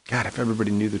 God, if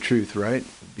everybody knew the truth, right?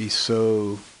 It'd be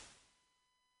so.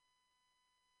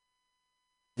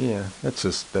 Yeah,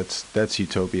 that's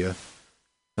utopia.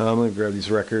 I'm gonna grab these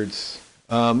records.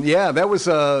 Yeah, that was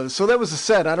a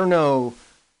set. I don't know.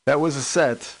 That was a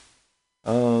set.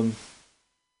 I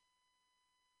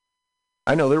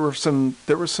know there were some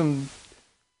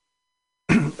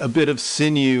a bit of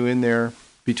sinew in there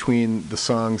between the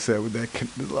songs that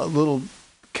a little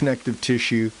connective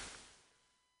tissue.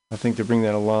 I think to bring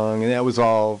that along, and that was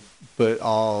all in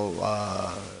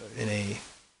a.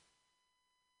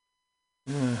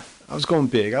 I was going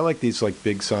big. I like these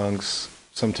big songs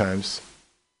sometimes.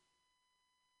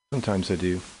 Sometimes I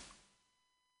do.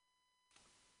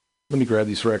 Let me grab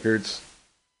these records.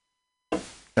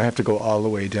 I have to go all the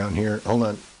way down here.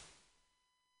 Hold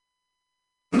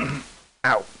on.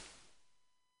 Ow.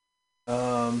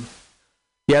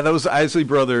 Yeah, those Isley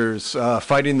Brothers,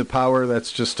 Fighting the Power.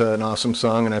 That's just an awesome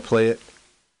song, and I play it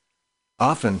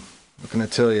often. What can I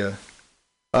tell you?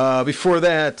 Before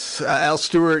that, Al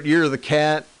Stewart, Year of the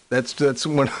Cat. That's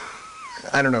one.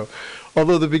 I don't know.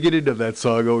 Although the beginning of that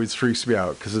song always freaks me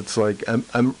out because it's like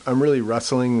I'm really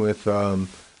wrestling with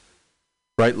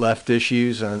right-left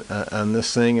issues on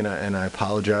this thing, and I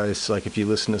apologize. Like if you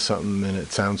listen to something and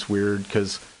it sounds weird,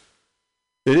 because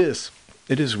it is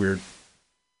weird.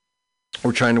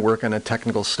 We're trying to work on a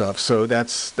technical stuff, so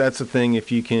that's the thing.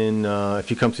 If you can, if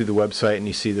you come through the website and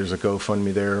you see there's a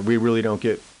GoFundMe there, we really don't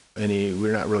get any.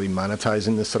 We're not really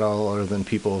monetizing this at all, other than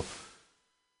people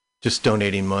just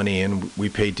donating money, and we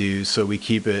pay dues, so we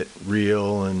keep it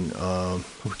real and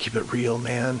we keep it real,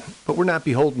 man. But we're not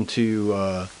beholden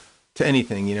to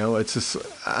anything, It's just,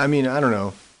 I mean, I don't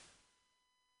know.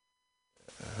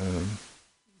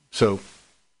 So,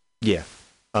 yeah.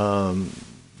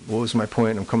 What was my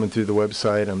point? I'm coming through the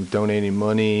website. I'm donating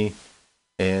money,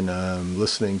 and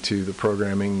listening to the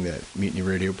programming that Mutiny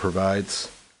Radio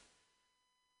provides.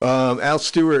 Al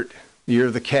Stewart, Year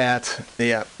of the Cat.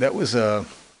 Yeah, that was a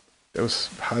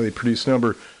highly produced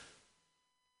number.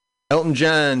 Elton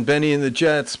John, Benny and the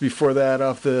Jets. Before that,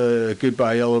 off the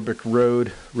Goodbye Yellow Brick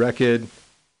Road record.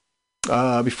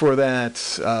 Before that,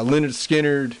 Lynyrd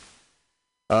Skynyrd,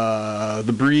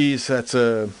 The Breeze. That's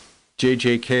a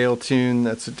J.J. Cale tune.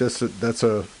 That's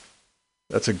a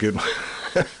That's a good one.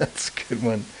 That's a good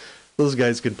one. Those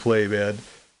guys could play, man.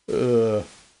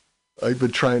 I've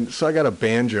been trying. So I got a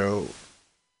banjo.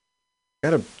 I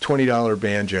got a $20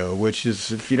 banjo, which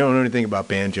is, if you don't know anything about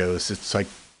banjos, it's like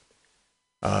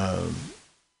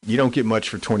you don't get much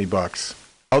for $20.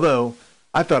 Although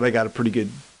I thought I got a pretty good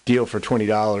deal for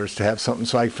 $20 to have something,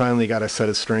 so I finally got a set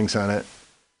of strings on it,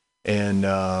 and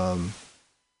I'm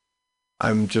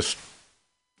just,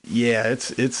 yeah,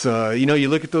 it's you know, you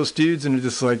look at those dudes and you're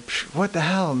just like, what the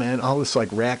hell, man? All this like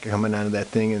rack coming out of that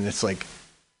thing, and it's like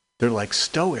they're like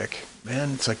stoic,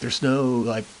 man. It's like there's no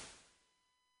like.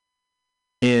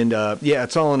 And yeah,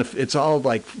 it's all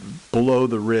like below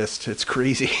the wrist. It's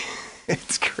crazy.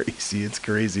 It's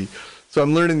crazy. So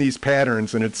I'm learning these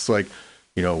patterns, and it's like,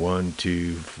 you know, 1,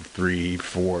 2, 3,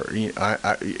 4. You know,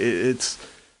 it's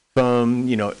thumb,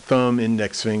 you know, thumb,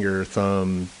 index finger,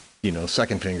 thumb, you know,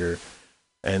 second finger,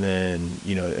 and then,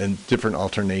 you know, and different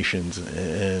alternations.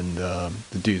 And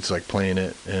the dude's like playing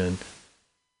it, and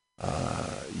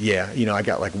yeah, you know, I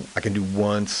can do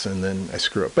once and then I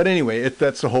screw up. But anyway,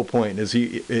 that's the whole point, is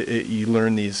you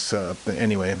learn these.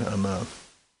 Anyway, I'm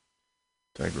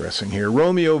digressing here.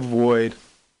 Romeo Void.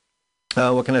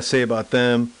 What can I say about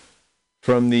them?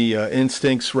 From the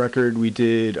Instincts record, we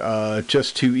did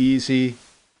Just Too Easy.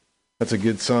 That's a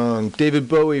good song. David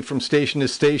Bowie from Station to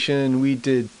Station. We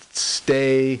did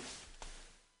Stay.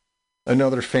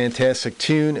 Another fantastic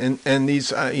tune, and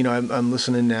these, you know, I'm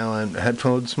listening now on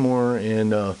headphones more,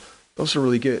 and those are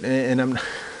really good. And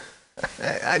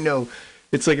I know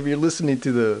it's like if you're listening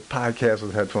to the podcast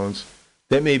with headphones,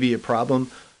 that may be a problem.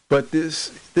 But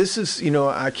this is, you know,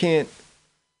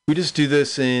 we just do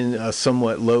this in a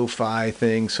somewhat lo-fi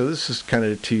thing, so this is kind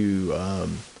of to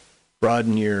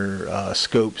broaden your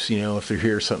scopes, you know, if you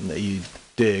hear something that you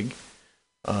dig.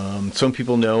 Some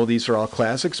people know these are all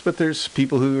classics, but there's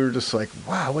people who are just like,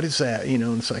 wow, what is that? You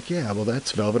know, and it's like, yeah, well,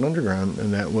 that's Velvet Underground.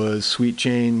 And that was Sweet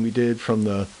Jane we did from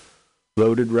the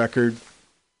Loaded record.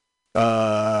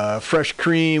 Fresh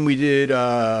Cream we did.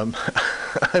 I'm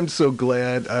so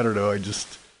glad. I don't know.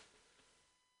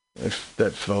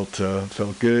 That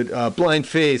felt good. Blind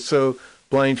Faith. So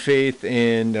Blind Faith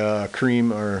and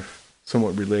Cream are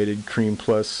somewhat related. Cream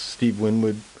plus Steve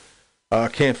Winwood.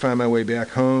 Can't Find My Way Back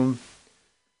Home.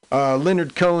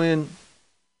 Leonard Cohen,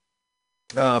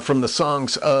 from the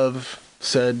Songs of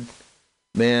Said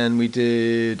Man, we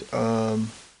did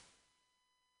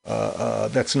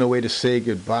That's No Way to Say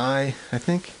Goodbye, I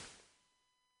think.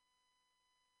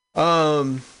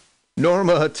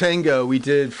 Norma Tenga, we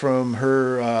did from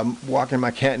her Walking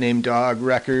My Cat Named Dog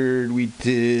record. We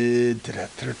did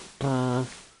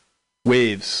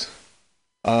Waves.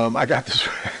 I got this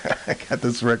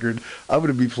record. I'm going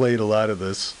to be playing a lot of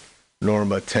this.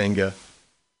 Norma Tenga.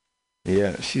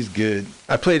 Yeah, she's good.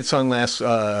 I played a song last,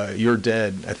 You're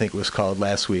Dead, I think it was called,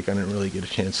 last week. I didn't really get a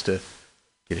chance. I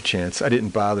didn't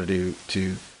bother to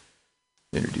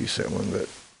introduce that one, but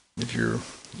if you're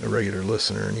a regular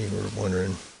listener and you were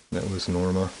wondering, that was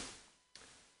Norma.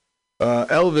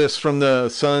 Elvis from the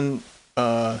Sun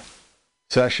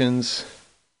Sessions.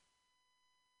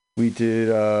 We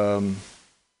did, I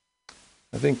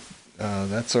think,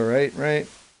 That's All Right, right?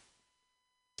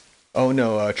 Oh,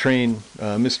 no, Train,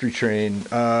 Mystery Train.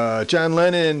 John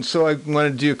Lennon, so I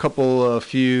wanted to do a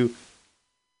few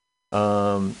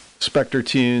Spector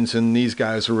tunes, and these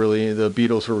guys the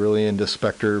Beatles were really into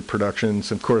Spector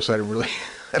productions. Of course, I don't really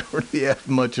have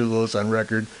much of those on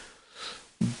record.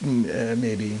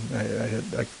 Maybe.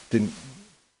 I didn't,